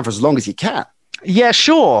keep him around for as long as you can. Yeah,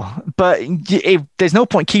 sure, but there's no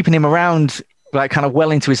point keeping him around like kind of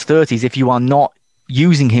well into his 30s if you are not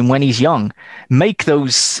using him when he's young. Make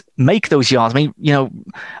those yards. I mean,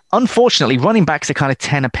 unfortunately, running backs are kind of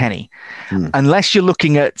 10 a penny, unless you're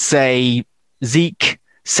looking at, say, Zeke,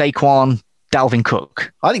 Saquon, Dalvin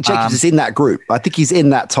Cook. I think Jacobs is in that group. I think he's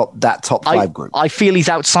in that top 5 group. I feel he's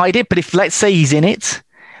outside it, but if let's say he's in it,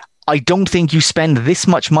 I don't think you spend this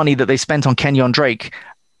much money that they spent on Kenyon Drake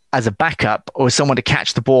as a backup or as someone to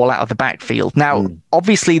catch the ball out of the backfield. Now,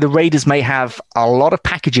 obviously, the Raiders may have a lot of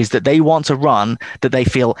packages that they want to run that they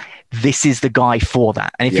feel this is the guy for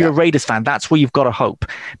that. And if you're a Raiders fan, that's where you've got to hope.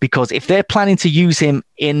 Because if they're planning to use him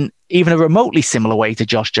in even a remotely similar way to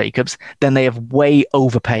Josh Jacobs, then they have way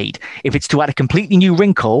overpaid. If it's to add a completely new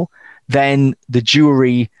wrinkle, then the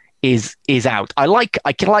jury is out. I like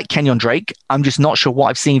Kenyon Drake. I'm just not sure what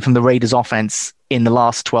I've seen from the Raiders offense in the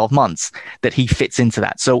last 12 months that he fits into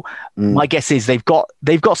that. So my guess is they've got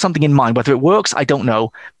something in mind. Whether it works, I don't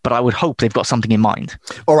know, but I would hope they've got something in mind.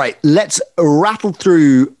 All right, let's rattle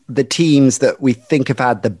through the teams that we think have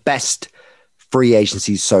had the best free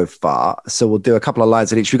agencies so far. So we'll do a couple of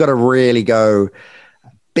lines at each. We've got to really go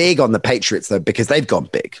big on the Patriots, though, because they've gone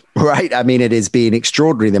big, right? I mean, it has been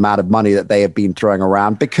extraordinary the amount of money that they have been throwing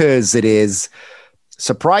around, because it is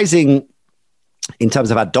surprising in terms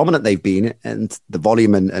of how dominant they've been and the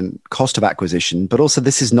volume and cost of acquisition. But also,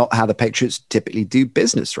 this is not how the Patriots typically do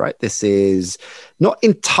business, right? This is not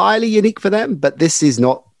entirely unique for them, but this is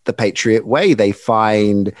not the Patriot way. They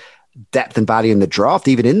find depth and value in the draft,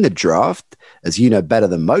 even in the draft. As you know better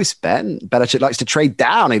than most, Ben, Belichick likes to trade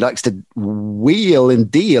down. He likes to wheel and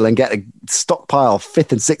deal and get a stockpile of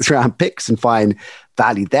 5th and 6th round picks and find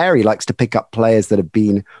value there. He likes to pick up players that have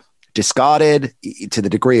been discarded to the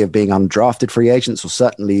degree of being undrafted free agents, or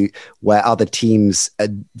certainly where other teams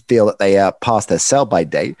feel that they are past their sell-by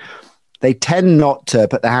date. They tend not to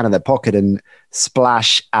put their hand in their pocket and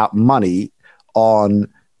splash out money on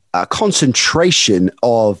a concentration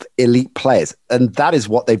of elite players. And that is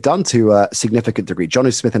what they've done to a significant degree.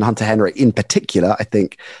 Jonnu Smith and Hunter Henry in particular, I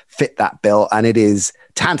think, fit that bill. And it is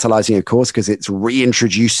tantalizing, of course, because it's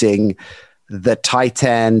reintroducing the tight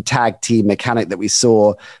end tag team mechanic that we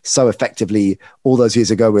saw so effectively all those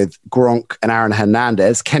years ago with Gronk and Aaron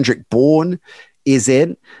Hernandez. Kendrick Bourne is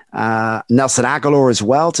in. Nelson Aguilar as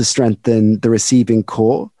well to strengthen the receiving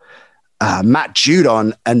core. Matt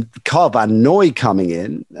Judon and Carl Van Noy coming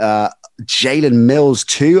in, Jalen Mills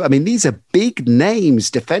too. I mean, these are big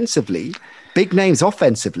names defensively, big names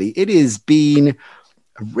offensively. It has been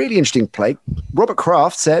a really interesting play. Robert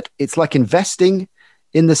Kraft said it's like investing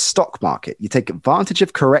in the stock market. You take advantage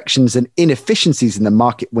of corrections and inefficiencies in the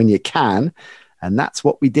market when you can, and that's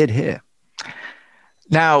what we did here.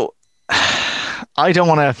 Now, I don't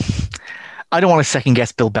want to second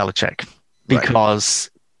guess Bill Belichick,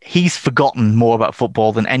 because he's forgotten more about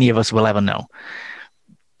football than any of us will ever know.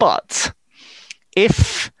 But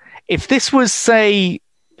if this was, say,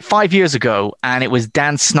 5 years ago and it was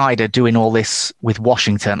Dan Snyder doing all this with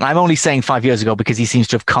Washington, I'm only saying 5 years ago because he seems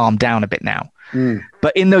to have calmed down a bit now.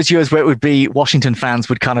 But in those years where it would be Washington fans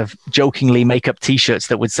would kind of jokingly make up T-shirts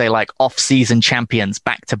that would say like off-season champions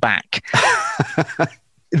back to back.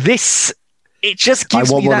 It just gives me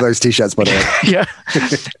I want one of those T-shirts, by the way. Yeah,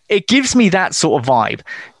 it gives me that sort of vibe.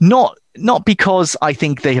 Not because I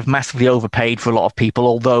think they have massively overpaid for a lot of people,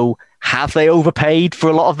 although have they overpaid for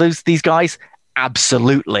a lot of these guys?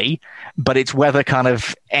 Absolutely. But it's whether kind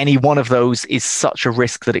of any one of those is such a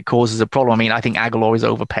risk that it causes a problem. I mean, I think Aguilar is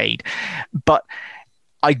overpaid, but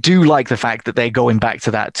I do like the fact that they're going back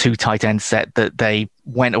to that 2 tight end set that they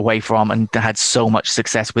went away from and had so much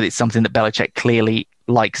success with. It's something that Belichick clearly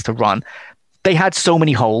likes to run. They had so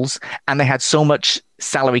many holes and they had so much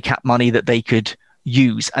salary cap money that they could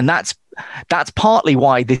use. And that's partly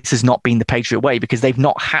why this has not been the Patriot way, because they've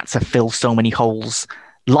not had to fill so many holes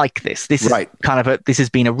like this. This is this has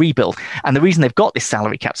been a rebuild. And the reason they've got this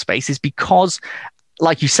salary cap space is because,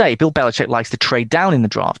 like you say, Bill Belichick likes to trade down in the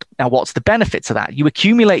draft. Now, what's the benefit to that? You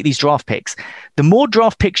accumulate these draft picks. The more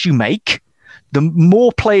draft picks you make, the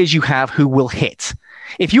more players you have who will hit.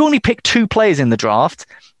 If you only pick 2 players in the draft,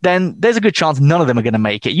 then there's a good chance none of them are going to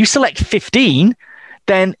make it. You select 15,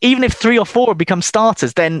 then even if 3 or 4 become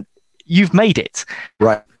starters, then you've made it.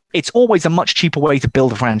 Right. It's always a much cheaper way to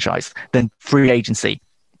build a franchise than free agency.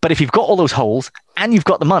 But if you've got all those holes and you've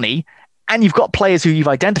got the money and you've got players who you've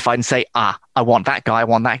identified and say, I want that guy, I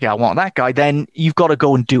want that guy, I want that guy, then you've got to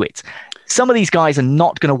go and do it. Some of these guys are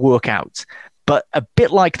not going to work out, but a bit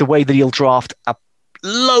like the way that he'll draft a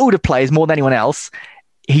load of players more than anyone else,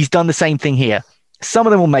 he's done the same thing here. Some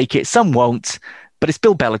of them will make it, some won't, but it's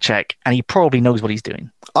Bill Belichick and he probably knows what he's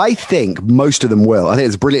doing. I think most of them will. I think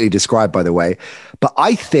it's brilliantly described, by the way, but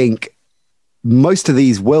I think most of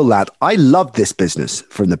these will land. I love this business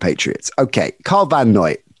from the Patriots. Okay, Carl Van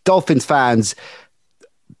Noy, Dolphins fans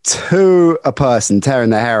to a person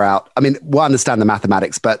tearing their hair out. I mean, we'll understand the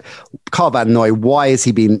mathematics, but Carl Van Noy, why is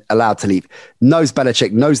he being allowed to leave? Knows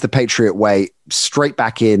Belichick, knows the Patriot way, straight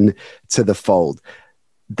back in to the fold.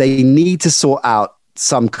 They need to sort out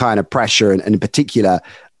some kind of pressure and in particular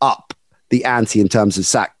up the ante in terms of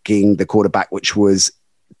sacking the quarterback, which was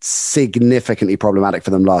significantly problematic for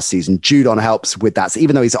them last season. Judon helps with that. So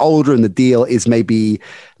even though he's older and the deal is maybe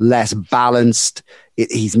less balanced,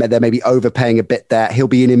 they're maybe overpaying a bit there. He'll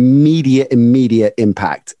be an immediate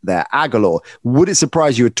impact there. Aguilar, would it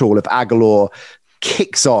surprise you at all if Aguilar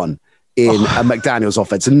kicks on in a McDaniel's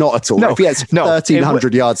offense? And not at all. If he has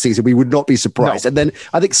 1,300 yard season, we would not be surprised. And then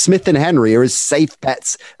I think Smith and Henry are as safe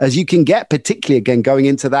bets as you can get, particularly again going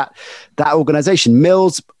into that organization.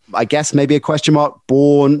 Mills, I guess maybe a question mark.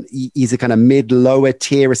 Bourne, he's a kind of mid-lower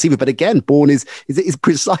tier receiver, but again, Bourne is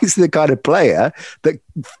precisely the kind of player that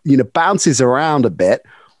bounces around a bit,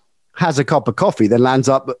 has a cup of coffee, then lands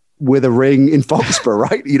up with a ring in Foxborough,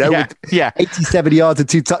 right? With 87 yards and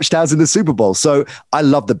 2 touchdowns in the Super Bowl. So I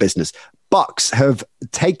love the business. Bucks have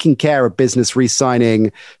taken care of business,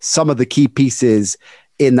 re-signing some of the key pieces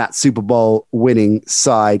in that Super Bowl winning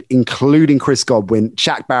side, including Chris Godwin,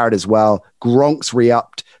 Shaq Barrett as well. Gronk's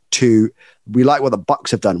re-upped too. We like what the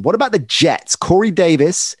Bucks have done. What about the Jets? Corey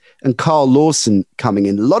Davis and Carl Lawson coming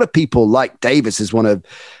in. A lot of people like Davis as one of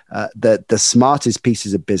the smartest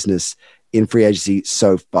pieces of business in free agency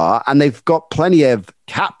so far. And they've got plenty of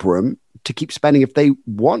cap room to keep spending if they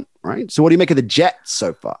want, right? So what do you make of the Jets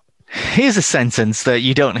so far? Here's a sentence that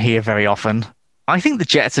you don't hear very often. I think the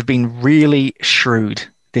Jets have been really shrewd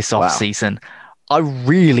this offseason. I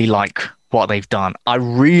really like what they've done. I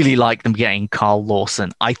really like them getting Carl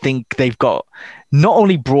Lawson. I think they've got not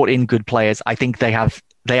only brought in good players, I think they have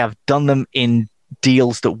done them in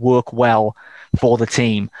deals that work well for the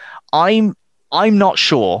team. I'm not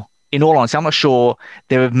sure, in all honesty, I'm not sure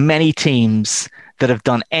there are many teams that have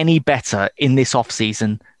done any better in this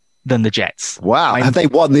offseason than the Jets. Wow. Have they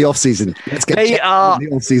won the offseason? Let's get the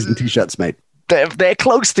offseason t-shirts made. They're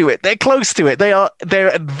close to it. They're close to it. They're at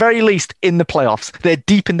the very least in the playoffs. They're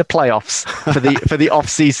deep in the playoffs for the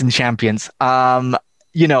off-season champions.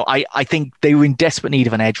 I think they were in desperate need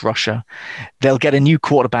of an edge rusher. They'll get a new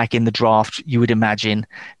quarterback in the draft, you would imagine.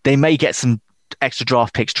 They may get some extra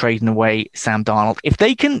draft picks trading away Sam Darnold. If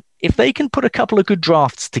they can put a couple of good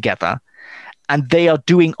drafts together, and they are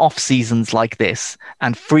doing off seasons like this,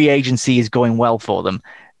 and free agency is going well for them,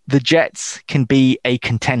 the Jets can be a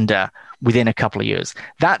contender within a couple of years.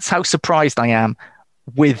 That's how surprised I am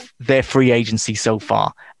with their free agency so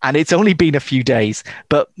far. And it's only been a few days,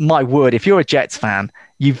 but my word, if you're a Jets fan,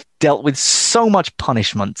 you've dealt with so much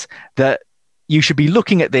punishment that you should be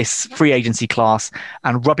looking at this free agency class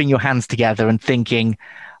and rubbing your hands together and thinking,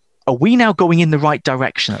 are we now going in the right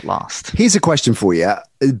direction at last? Here's a question for you,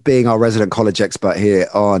 being our resident college expert here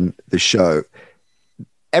on the show.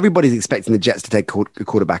 Everybody's expecting the Jets to take a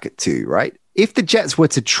quarterback at 2, right? If the Jets were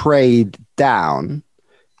to trade down,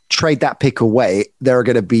 trade that pick away, there are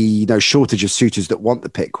going to be no shortage of suitors that want the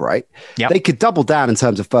pick, right? Yep. They could double down in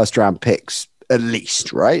terms of first round picks at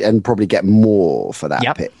least, right? And probably get more for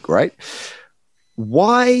that pick, right?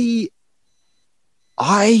 Why?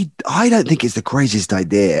 I don't think it's the craziest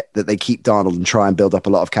idea that they keep Darnold and try and build up a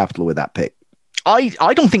lot of capital with that pick. I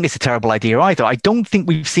don't think it's a terrible idea either. I don't think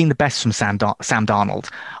we've seen the best from Sam Darnold.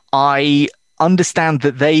 I understand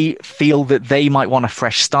that they feel that they might want a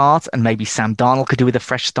fresh start, and maybe Sam Darnold could do with a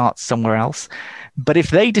fresh start somewhere else. But if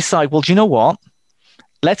they decide, well, do you know what?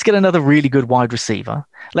 Let's get another really good wide receiver.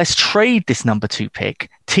 Let's trade this number 2 pick.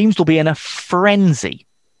 Teams will be in a frenzy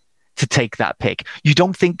to take that pick. You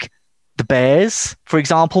don't think the Bears, for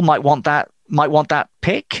example, might want that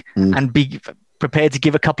pick and be prepared to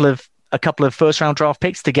give a couple of first round draft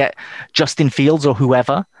picks to get Justin Fields or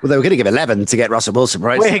whoever? Well, they were going to give 11 to get Russell Wilson,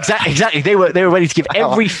 right? Well, exactly. They were ready to give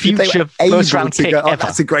every future first round pick ever.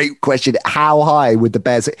 That's a great question. How high would the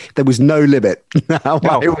Bears? There was no limit. How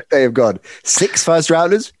high would they have gone? 6 first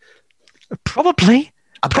rounders? Probably.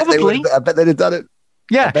 I bet they'd have done it.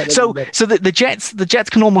 Yeah. So the Jets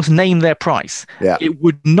can almost name their price. Yeah. It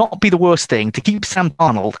would not be the worst thing to keep Sam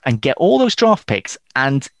Darnold and get all those draft picks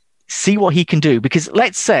and see what he can do. Because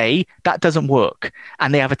let's say that doesn't work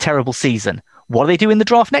and they have a terrible season. What do they do in the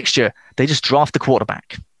draft next year? They just draft the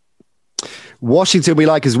quarterback. Washington we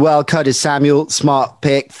like as well. Curtis Samuel, smart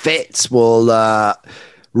pick. Fitz will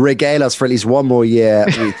regale us for at least one more year,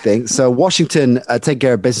 we think. So Washington take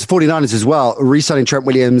care of business. 49ers as well, re-signing Trent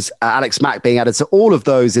Williams, Alex Mack being added. So all of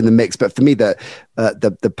those in the mix. But for me, the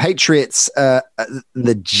Patriots,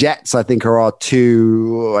 the Jets, I think are our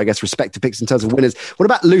 2, I guess, respective picks in terms of winners. What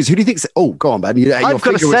about lose? Who do you think? Oh, go on, man. I've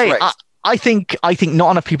got to say, I think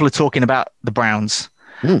not enough people are talking about the Browns.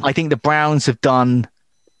 I think the Browns have done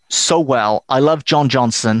so well. I love John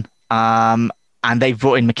Johnson. And they've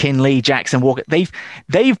brought in McKinley, Jackson, Walker.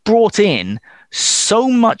 They've brought in so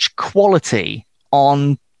much quality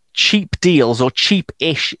on cheap deals or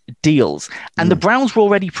cheap-ish deals. And the Browns were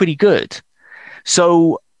already pretty good.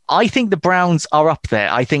 So I think the Browns are up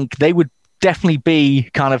there. I think they would definitely be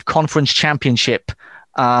kind of conference championship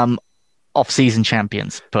off-season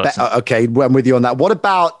champions. Okay, I'm with you on that. What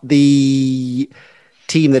about the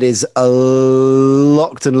team that is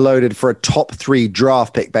locked and loaded for a top 3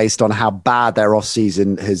 draft pick based on how bad their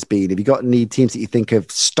off-season has been? Have you got any teams that you think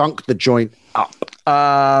have stunk the joint up?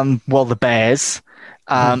 Well, the Bears.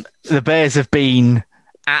 The Bears have been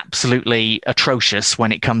absolutely atrocious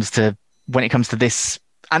when it comes to this.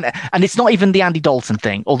 And it's not even the Andy Dalton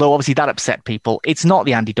thing, although obviously that upset people. It's not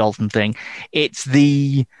the Andy Dalton thing. It's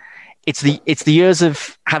the years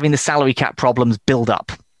of having the salary cap problems build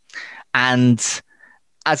up. And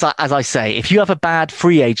as I say, if you have a bad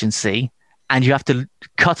free agency and you have to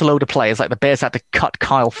cut a load of players, like the Bears had to cut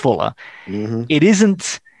Kyle Fuller, it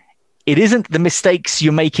isn't the mistakes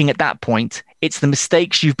you're making at that point. It's the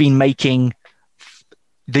mistakes you've been making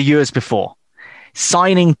the years before.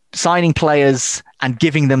 Signing players and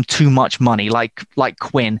giving them too much money, like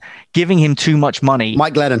Quinn, giving him too much money.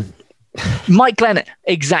 Mike Glennon,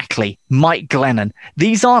 exactly. Mike Glennon.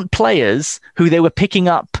 These aren't players who they were picking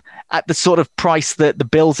up at the sort of price that the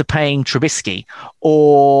Bills are paying Trubisky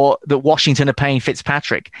or that Washington are paying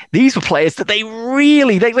Fitzpatrick. These were players that they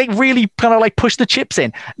really kind of like pushed the chips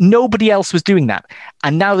in. Nobody else was doing that.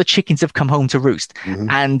 And now the chickens have come home to roost.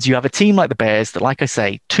 And you have a team like the Bears that, like I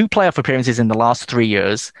say, 2 playoff appearances in the last 3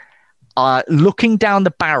 years, are looking down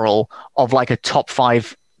the barrel of like a top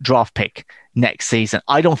 5 draft pick next season.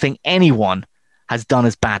 I don't think anyone has done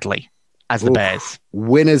as badly as the Bears.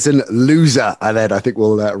 Winners and loser. And then I think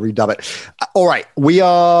we'll redub it. All right. We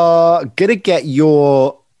are going to get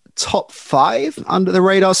your top 5 under the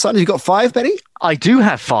radar, son. You got 5, Benny? I do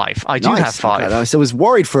have 5. I do have 5. Okay. So I was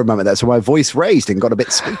worried for a moment there. So my voice raised and got a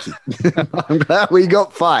bit spooky. I'm glad we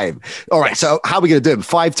got 5. All right. Yes. So how are we going to do them?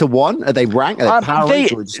 5 to 1? Are they ranked? Are they power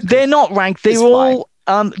ranked? They're not ranked. They're all...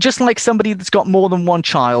 just like somebody that's got more than one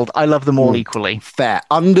child, I love them all equally. Fair.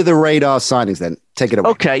 Under the radar signings, then. Take it away.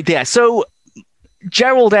 Okay, yeah. So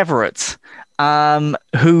Gerald Everett,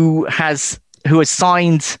 who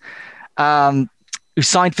signed for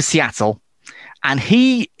Seattle, and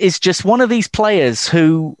he is just one of these players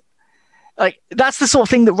who, like, that's the sort of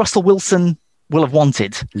thing that Russell Wilson will have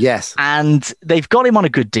wanted. Yes, and they've got him on a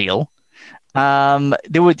good deal.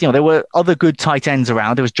 There were other good tight ends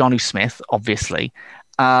around. There was Jonnu Smith, obviously.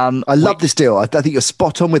 I love this deal. I think you're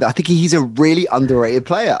spot on with it. I think he's a really underrated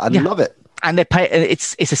player. I love it. And they pay.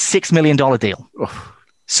 It's a $6 million deal,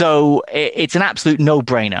 so it's an absolute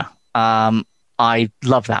no-brainer. I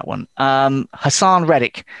love that one. Hassan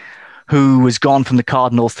Reddick, who was gone from the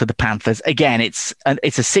Cardinals to the Panthers. Again, it's a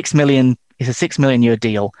 $6 million year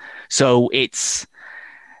deal, so it's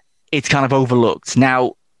kind of overlooked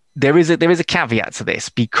now. There is a caveat to this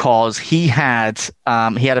because he had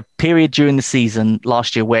a period during the season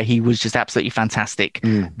last year where he was just absolutely fantastic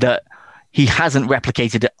that he hasn't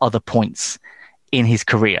replicated at other points in his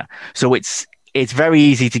career. So it's very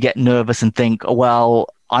easy to get nervous and think, oh, well,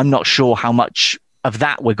 I'm not sure how much of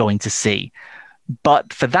that we're going to see.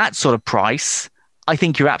 But for that sort of price, I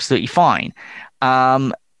think you're absolutely fine.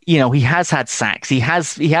 He has had sacks. He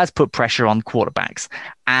has put pressure on quarterbacks,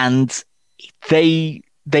 and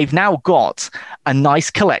they've now got a nice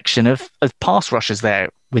collection of pass rushers there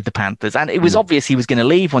with the Panthers. And it was obvious he was going to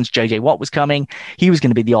leave once JJ Watt was coming. He was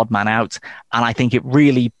going to be the odd man out. And I think it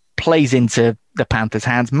really plays into the Panthers'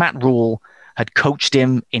 hands. Matt Rule had coached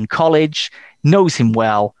him in college, knows him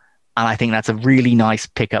well. And I think that's a really nice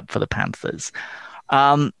pickup for the Panthers.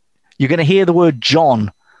 You're going to hear the word John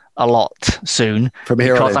a lot soon. From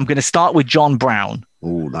here because I'm going to start with John Brown,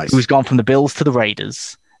 who's gone from the Bills to the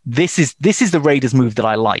Raiders. This is the Raiders move that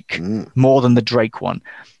I like more than the Drake one.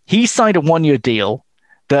 He signed a 1-year deal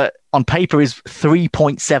that on paper is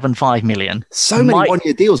 $3.75 million. So many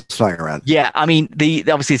 1-year deals flying around. Yeah, I mean,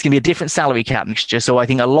 obviously it's going to be a different salary cap next year. So I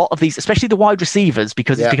think a lot of these, especially the wide receivers,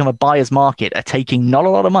 because it's become a buyer's market, are taking not a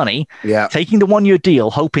lot of money, taking the 1-year deal,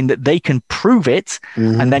 hoping that they can prove it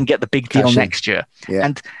and then get the big deal next year. Yeah.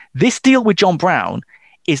 And this deal with John Brown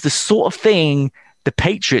is the sort of thing the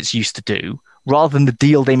Patriots used to do, rather than the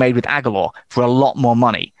deal they made with Aguilar for a lot more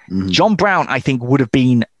money. John Brown, I think, would have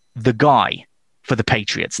been the guy for the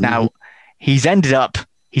Patriots. Now, he's ended up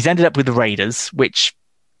with the Raiders, which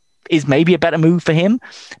is maybe a better move for him,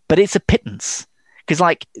 but it's a pittance. Because,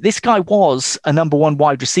 like, this guy was a number 1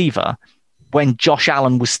 wide receiver when Josh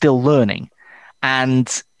Allen was still learning. And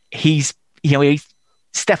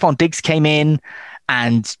Stephon Diggs came in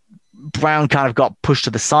and Brown kind of got pushed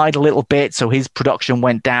to the side a little bit, so his production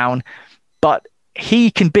went down. But he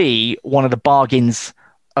can be one of the bargains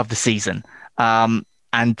of the season. And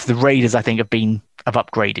the Raiders, I think, have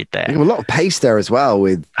upgraded there. A lot of pace there as well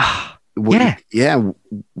with that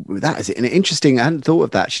is an interesting. I hadn't thought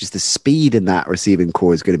of that. Just the speed in that receiving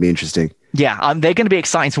core is going to be interesting. Yeah, they're going to be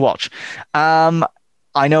exciting to watch.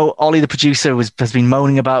 I know Ollie, the producer, has been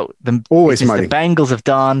moaning about them. Always moaning. The Bengals have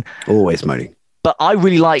done. Always moaning. But I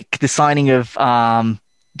really like the signing of the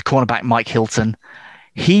cornerback Mike Hilton.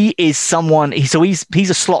 He is someone. He's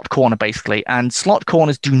a slot corner basically, and slot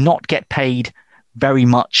corners do not get paid very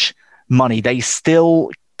much money. They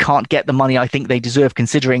still can't get the money I think they deserve,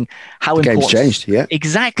 considering how the important. Game's changed. Yeah,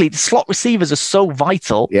 exactly. The slot receivers are so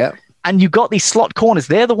vital. Yeah. And you've got these slot corners.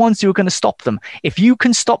 They're the ones who are going to stop them. If you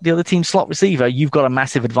can stop the other team's slot receiver, you've got a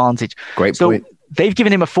massive advantage. Great point. They've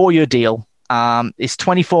given him a 4-year deal. It's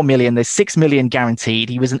 $24 million. There's $6 million guaranteed.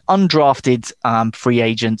 He was an undrafted free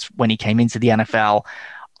agent when he came into the NFL.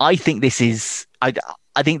 I think this is. I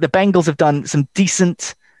think the Bengals have done some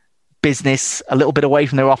decent business, a little bit away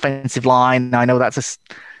from their offensive line. I know that's a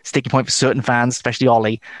sticky point for certain fans, especially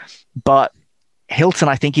Ollie, but Hilton,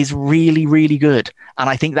 I think, is really, really good. And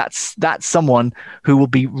I think that's someone who will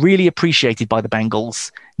be really appreciated by the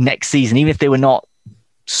Bengals next season, even if they were not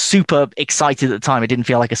super excited at the time. It didn't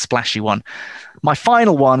feel like a splashy one. My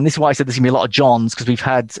final one, and this is why I said there's going to be a lot of Johns, because we've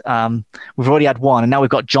already had one, and now we've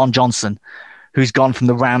got John Johnson, who's gone from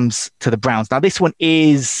the Rams to the Browns. Now, this one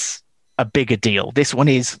is a bigger deal. This one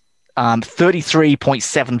is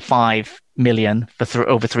 $33.75 million for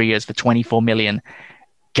over 3 years for $24 million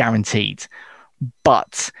guaranteed.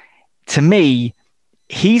 But to me,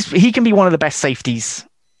 he can be one of the best safeties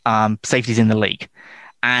in the league,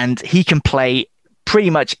 and he can play pretty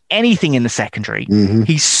much anything in the secondary. Mm-hmm.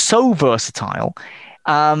 He's so versatile.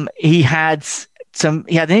 He had an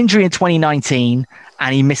injury in 2019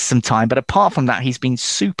 and he missed some time, but apart from that, he's been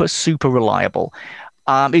super, super reliable.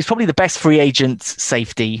 He's probably the best free agent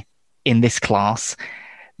safety in this class.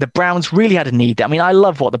 The Browns really had a need. I mean, I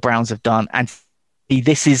love what the Browns have done, and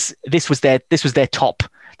this was their top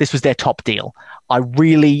deal. I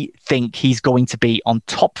really think he's going to be on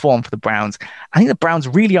top form for the Browns. I think the Browns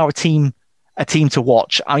really are a team to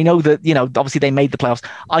watch. I know that, obviously they made the playoffs.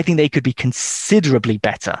 I think they could be considerably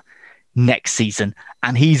better next season,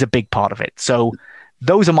 and he's a big part of it. So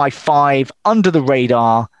those are my 5 under the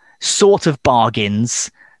radar sort of bargains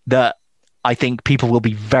that I think people will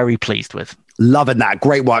be very pleased with. Loving that.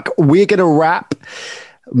 Great work. We're going to wrap,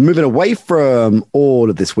 moving away from all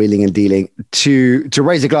of this wheeling and dealing to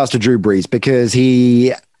raise a glass to Drew Brees, because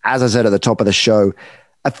he, as I said at the top of the show,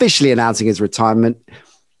 officially announcing his retirement.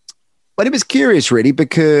 But it was curious, really,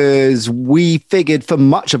 because we figured for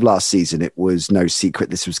much of last season, it was no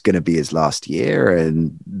secret this was going to be his last year.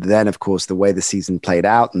 And then, of course, the way the season played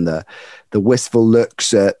out and the wistful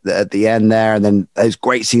looks at the end there, and then those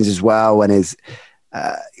great scenes as well when his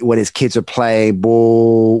kids are playing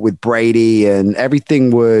ball with Brady and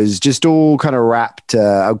everything was just all kind of wrapped.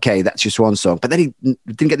 Okay, that's your swan song. But then he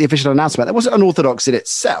didn't get the official announcement. That wasn't unorthodox in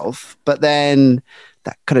itself, but then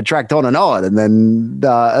that kind of dragged on. And then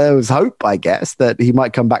there was hope, I guess, that he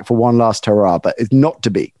might come back for one last hurrah, but it's not to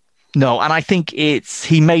be. No, and I think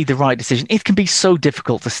he made the right decision. It can be so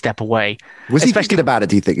difficult to step away. Was he thinking about it,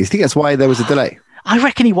 do you think? Do you think that's why there was a delay? I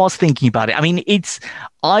reckon he was thinking about it. I mean,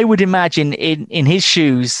 I would imagine in his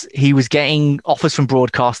shoes, he was getting offers from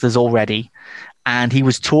broadcasters already, and he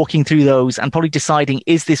was talking through those and probably deciding,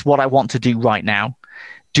 is this what I want to do right now?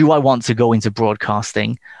 Do I want to go into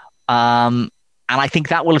broadcasting? And I think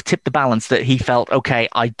that will have tipped the balance, that he felt, okay,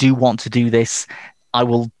 I do want to do this. I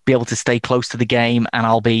will be able to stay close to the game, and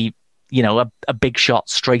I'll be, a big shot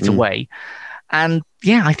straight away. And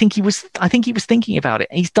yeah, I think he was thinking about it.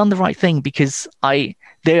 He's done the right thing, because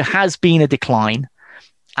there has been a decline,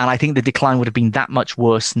 and I think the decline would have been that much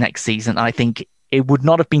worse next season. I think it would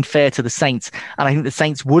not have been fair to the Saints, and I think the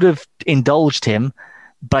Saints would have indulged him,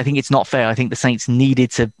 but I think it's not fair. I think the Saints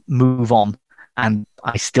needed to move on, and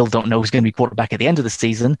I still don't know who's going to be quarterback at the end of the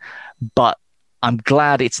season, but I'm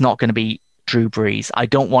glad it's not going to be Drew Brees. I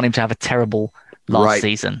don't want him to have a terrible last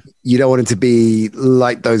season. You don't want him to be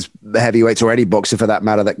like those heavyweights or any boxer for that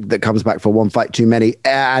matter that comes back for one fight too many.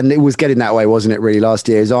 And it was getting that way, wasn't it, really, last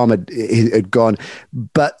year? His arm had gone.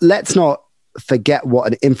 But let's not forget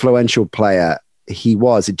what an influential player he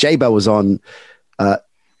was. J-Bell was on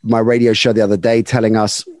my radio show the other day telling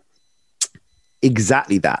us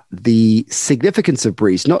exactly that. The significance of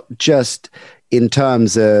Brees, not just in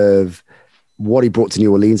terms of what he brought to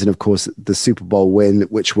New Orleans and, of course, the Super Bowl win,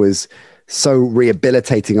 which was so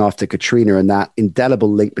rehabilitating after Katrina, and that indelible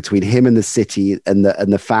link between him and the city and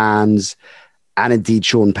the fans, and indeed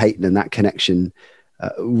Sean Payton, and that connection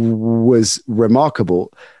was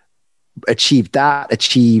remarkable. achieved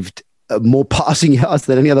more passing yards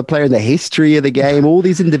than any other player in the history of the game. All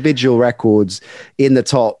these individual records in the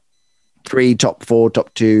top 3, top 4,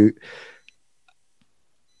 top 2,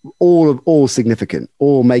 all significant,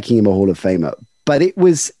 all making him a Hall of Famer. But it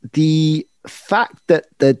was the fact that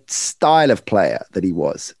the style of player that he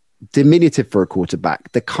was, diminutive for a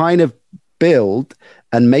quarterback, the kind of build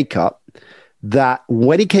and makeup that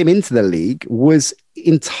when he came into the league was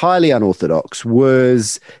entirely unorthodox,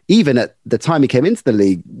 was even at the time he came into the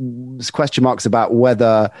league, was question marks about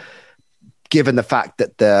whether, given the fact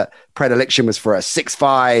that the predilection was for a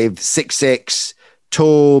 6'5", 6'6",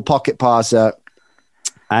 tall pocket passer,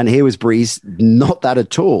 and here was Brees, not that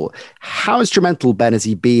at all. How instrumental, Ben, has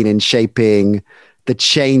he been in shaping the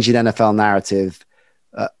change in NFL narrative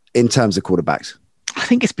in terms of quarterbacks? I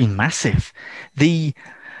think it's been massive.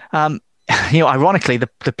 Ironically,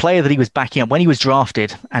 the player that he was backing up when he was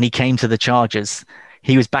drafted and he came to the Chargers,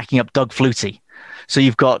 he was backing up Doug Flutie. So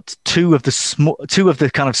you've got two of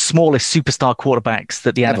the kind of smallest superstar quarterbacks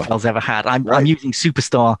that the NFL's ever had. I'm using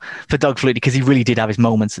superstar for Doug Flutie because he really did have his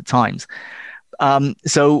moments at times.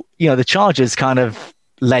 So the Chargers kind of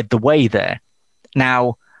led the way there.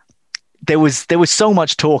 Now, there was so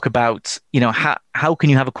much talk about how can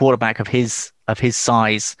you have a quarterback of his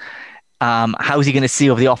size. How is he going to see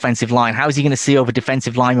over the offensive line? How is he going to see over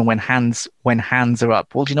defensive linemen when hands are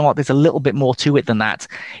up? Well, do you know what? There's a little bit more to it than that.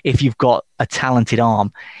 If you've got a talented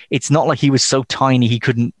arm, it's not like he was so tiny he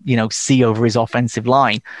couldn't, see over his offensive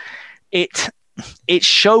line. It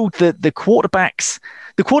showed that the quarterbacks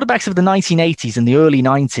of the 1980s and the early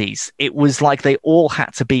 90s, it was like they all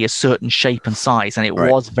had to be a certain shape and size, and it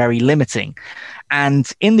was very limiting. And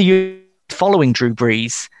in the year following Drew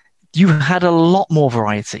Brees, you had a lot more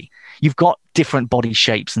variety. You've got different body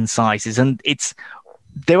shapes and sizes, and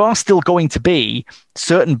there are still going to be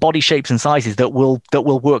certain body shapes and sizes that will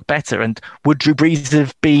work better. And would Drew Brees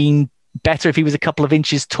have been better if he was a couple of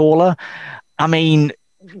inches taller? I mean,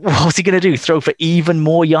 what's he going to do? Throw for even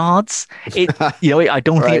more yards? I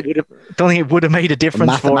don't think it would have made a difference.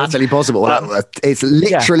 Mathematically possible. It's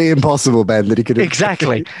literally impossible, Ben, that he could have.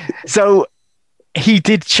 Exactly. So he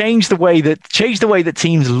did change the way that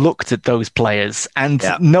teams looked at those players, and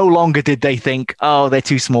no longer did they think, oh, they're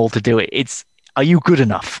too small to do it. It's, are you good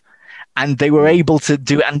enough? And they were able to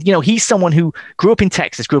do it. And, he's someone who grew up in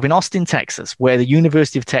Austin, Texas, where the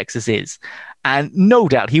University of Texas is. And no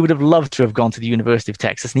doubt he would have loved to have gone to the University of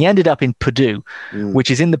Texas. And he ended up in Purdue,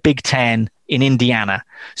 which is in the Big Ten in Indiana.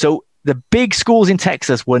 So the big schools in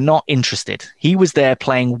Texas were not interested. He was there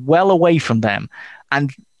playing well away from them.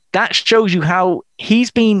 And that shows you how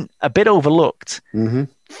he's been a bit overlooked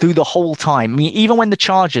through the whole time. I mean, even when the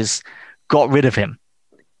Chargers got rid of him,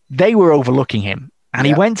 they were overlooking him. And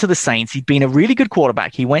he went to the Saints. He'd been a really good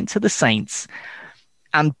quarterback. He went to the Saints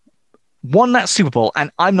and won that Super Bowl.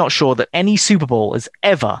 And I'm not sure that any Super Bowl has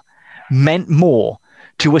ever meant more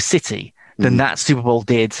to a city than that Super Bowl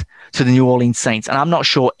did to the New Orleans Saints. And I'm not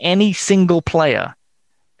sure any single player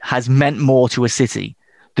has meant more to a city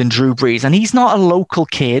than Drew Brees. And he's not a local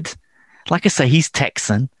kid. Like I say, he's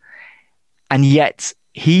Texan. And yet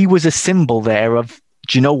he was a symbol there of,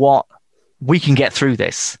 do you know what? We can get through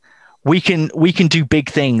this. We can do big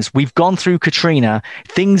things. We've gone through Katrina.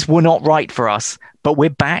 Things were not right for us, but we're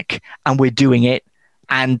back and we're doing it.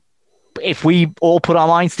 And if we all put our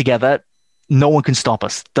minds together, no one can stop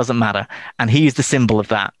us. Doesn't matter. And he is the symbol of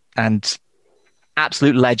that. And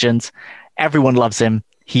absolute legend. Everyone loves him.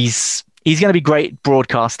 He's going to be great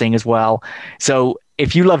broadcasting as well. So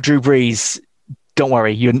if you love Drew Brees, don't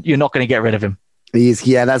worry. You're not going to get rid of him.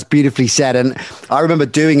 That's beautifully said. And I remember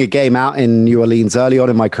doing a game out in New Orleans early on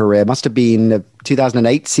in my career. Must have been the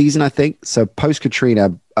 2008 season, I think. So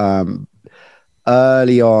post-Katrina,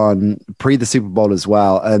 early on, pre the Super Bowl as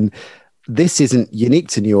well. And this isn't unique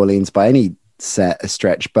to New Orleans by any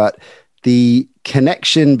stretch, but the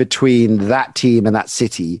connection between that team and that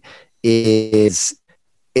city is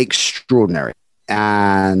extraordinary.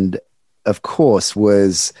 And of course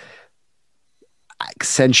was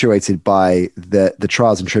accentuated by the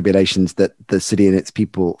trials and tribulations that the city and its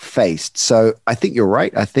people faced. So I think you're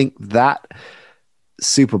right. I think that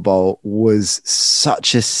Super Bowl was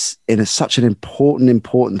such an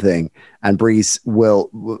important thing, and Brees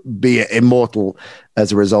will be immortal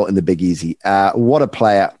as a result in the Big Easy. What a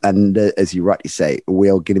player. And as you rightly say,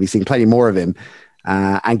 we're going to be seeing plenty more of him.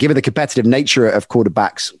 And given the competitive nature of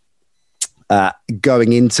quarterbacks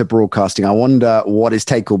going into broadcasting, I wonder what his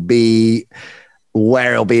take will be,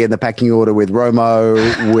 where he'll be in the pecking order with Romo,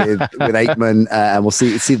 with Aikman, and we'll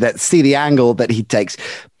see the angle that he takes.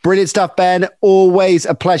 Brilliant stuff, Ben. Always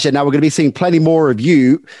a pleasure. Now we're going to be seeing plenty more of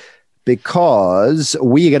you because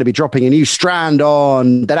we are going to be dropping a new strand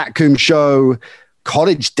on the Nat Coombs Show,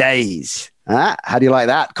 College Days. How do you like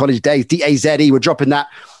that? College Days, DAZE. We're dropping that.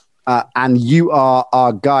 And you are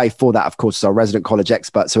our guy for that, of course, our resident college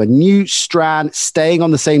expert. So a new strand staying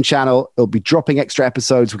on the same channel. It'll be dropping extra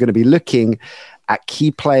episodes. We're going to be looking at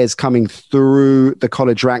key players coming through the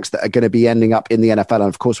college ranks that are going to be ending up in the NFL. And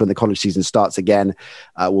of course, when the college season starts again,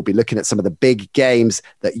 we'll be looking at some of the big games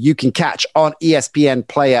that you can catch on ESPN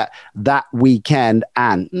Player that weekend.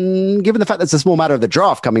 And given the fact that it's a small matter of the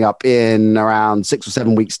draft coming up in around 6 or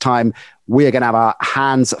 7 weeks' time, we are going to have our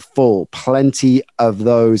hands full. Plenty of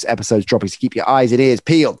those episodes dropping. So keep your eyes and ears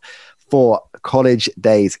peeled for College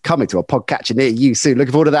Days coming to a podcatcher near you soon.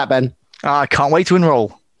 Looking forward to that, Ben. I can't wait to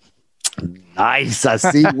enroll. Nice. I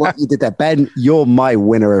see what you did there. Ben, you're my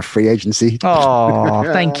winner of free agency. Oh,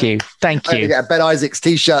 thank you. Thank you. Get a Ben Isaacs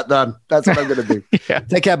t-shirt done. That's what I'm going to do. Yeah.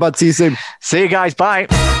 Take care, bud. See you soon. See you guys. Bye.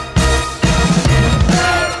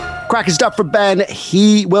 Cracking stuff from Ben.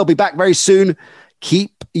 He will be back very soon.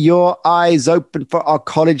 Keep your eyes open for our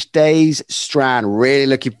College Days strand. Really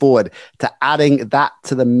looking forward to adding that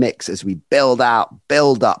to the mix as we build up,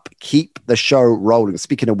 keep the show rolling.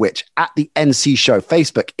 Speaking of which, at the NC Show,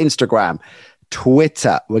 Facebook, Instagram,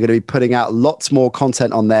 Twitter, we're going to be putting out lots more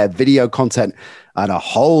content on there, video content, and a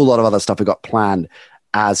whole lot of other stuff we got planned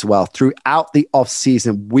as well. Throughout the off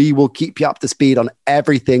season, we will keep you up to speed on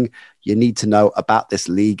everything you need to know about this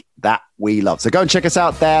league that we love. So go and check us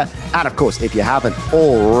out there. And of course, if you haven't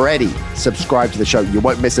already subscribed to the show, you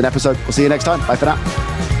won't miss an episode. We'll see you next time. Bye for now.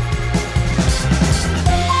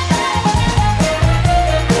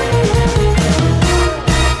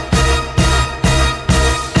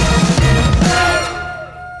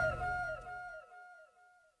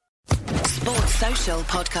 Sports Social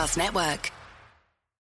Podcast Network.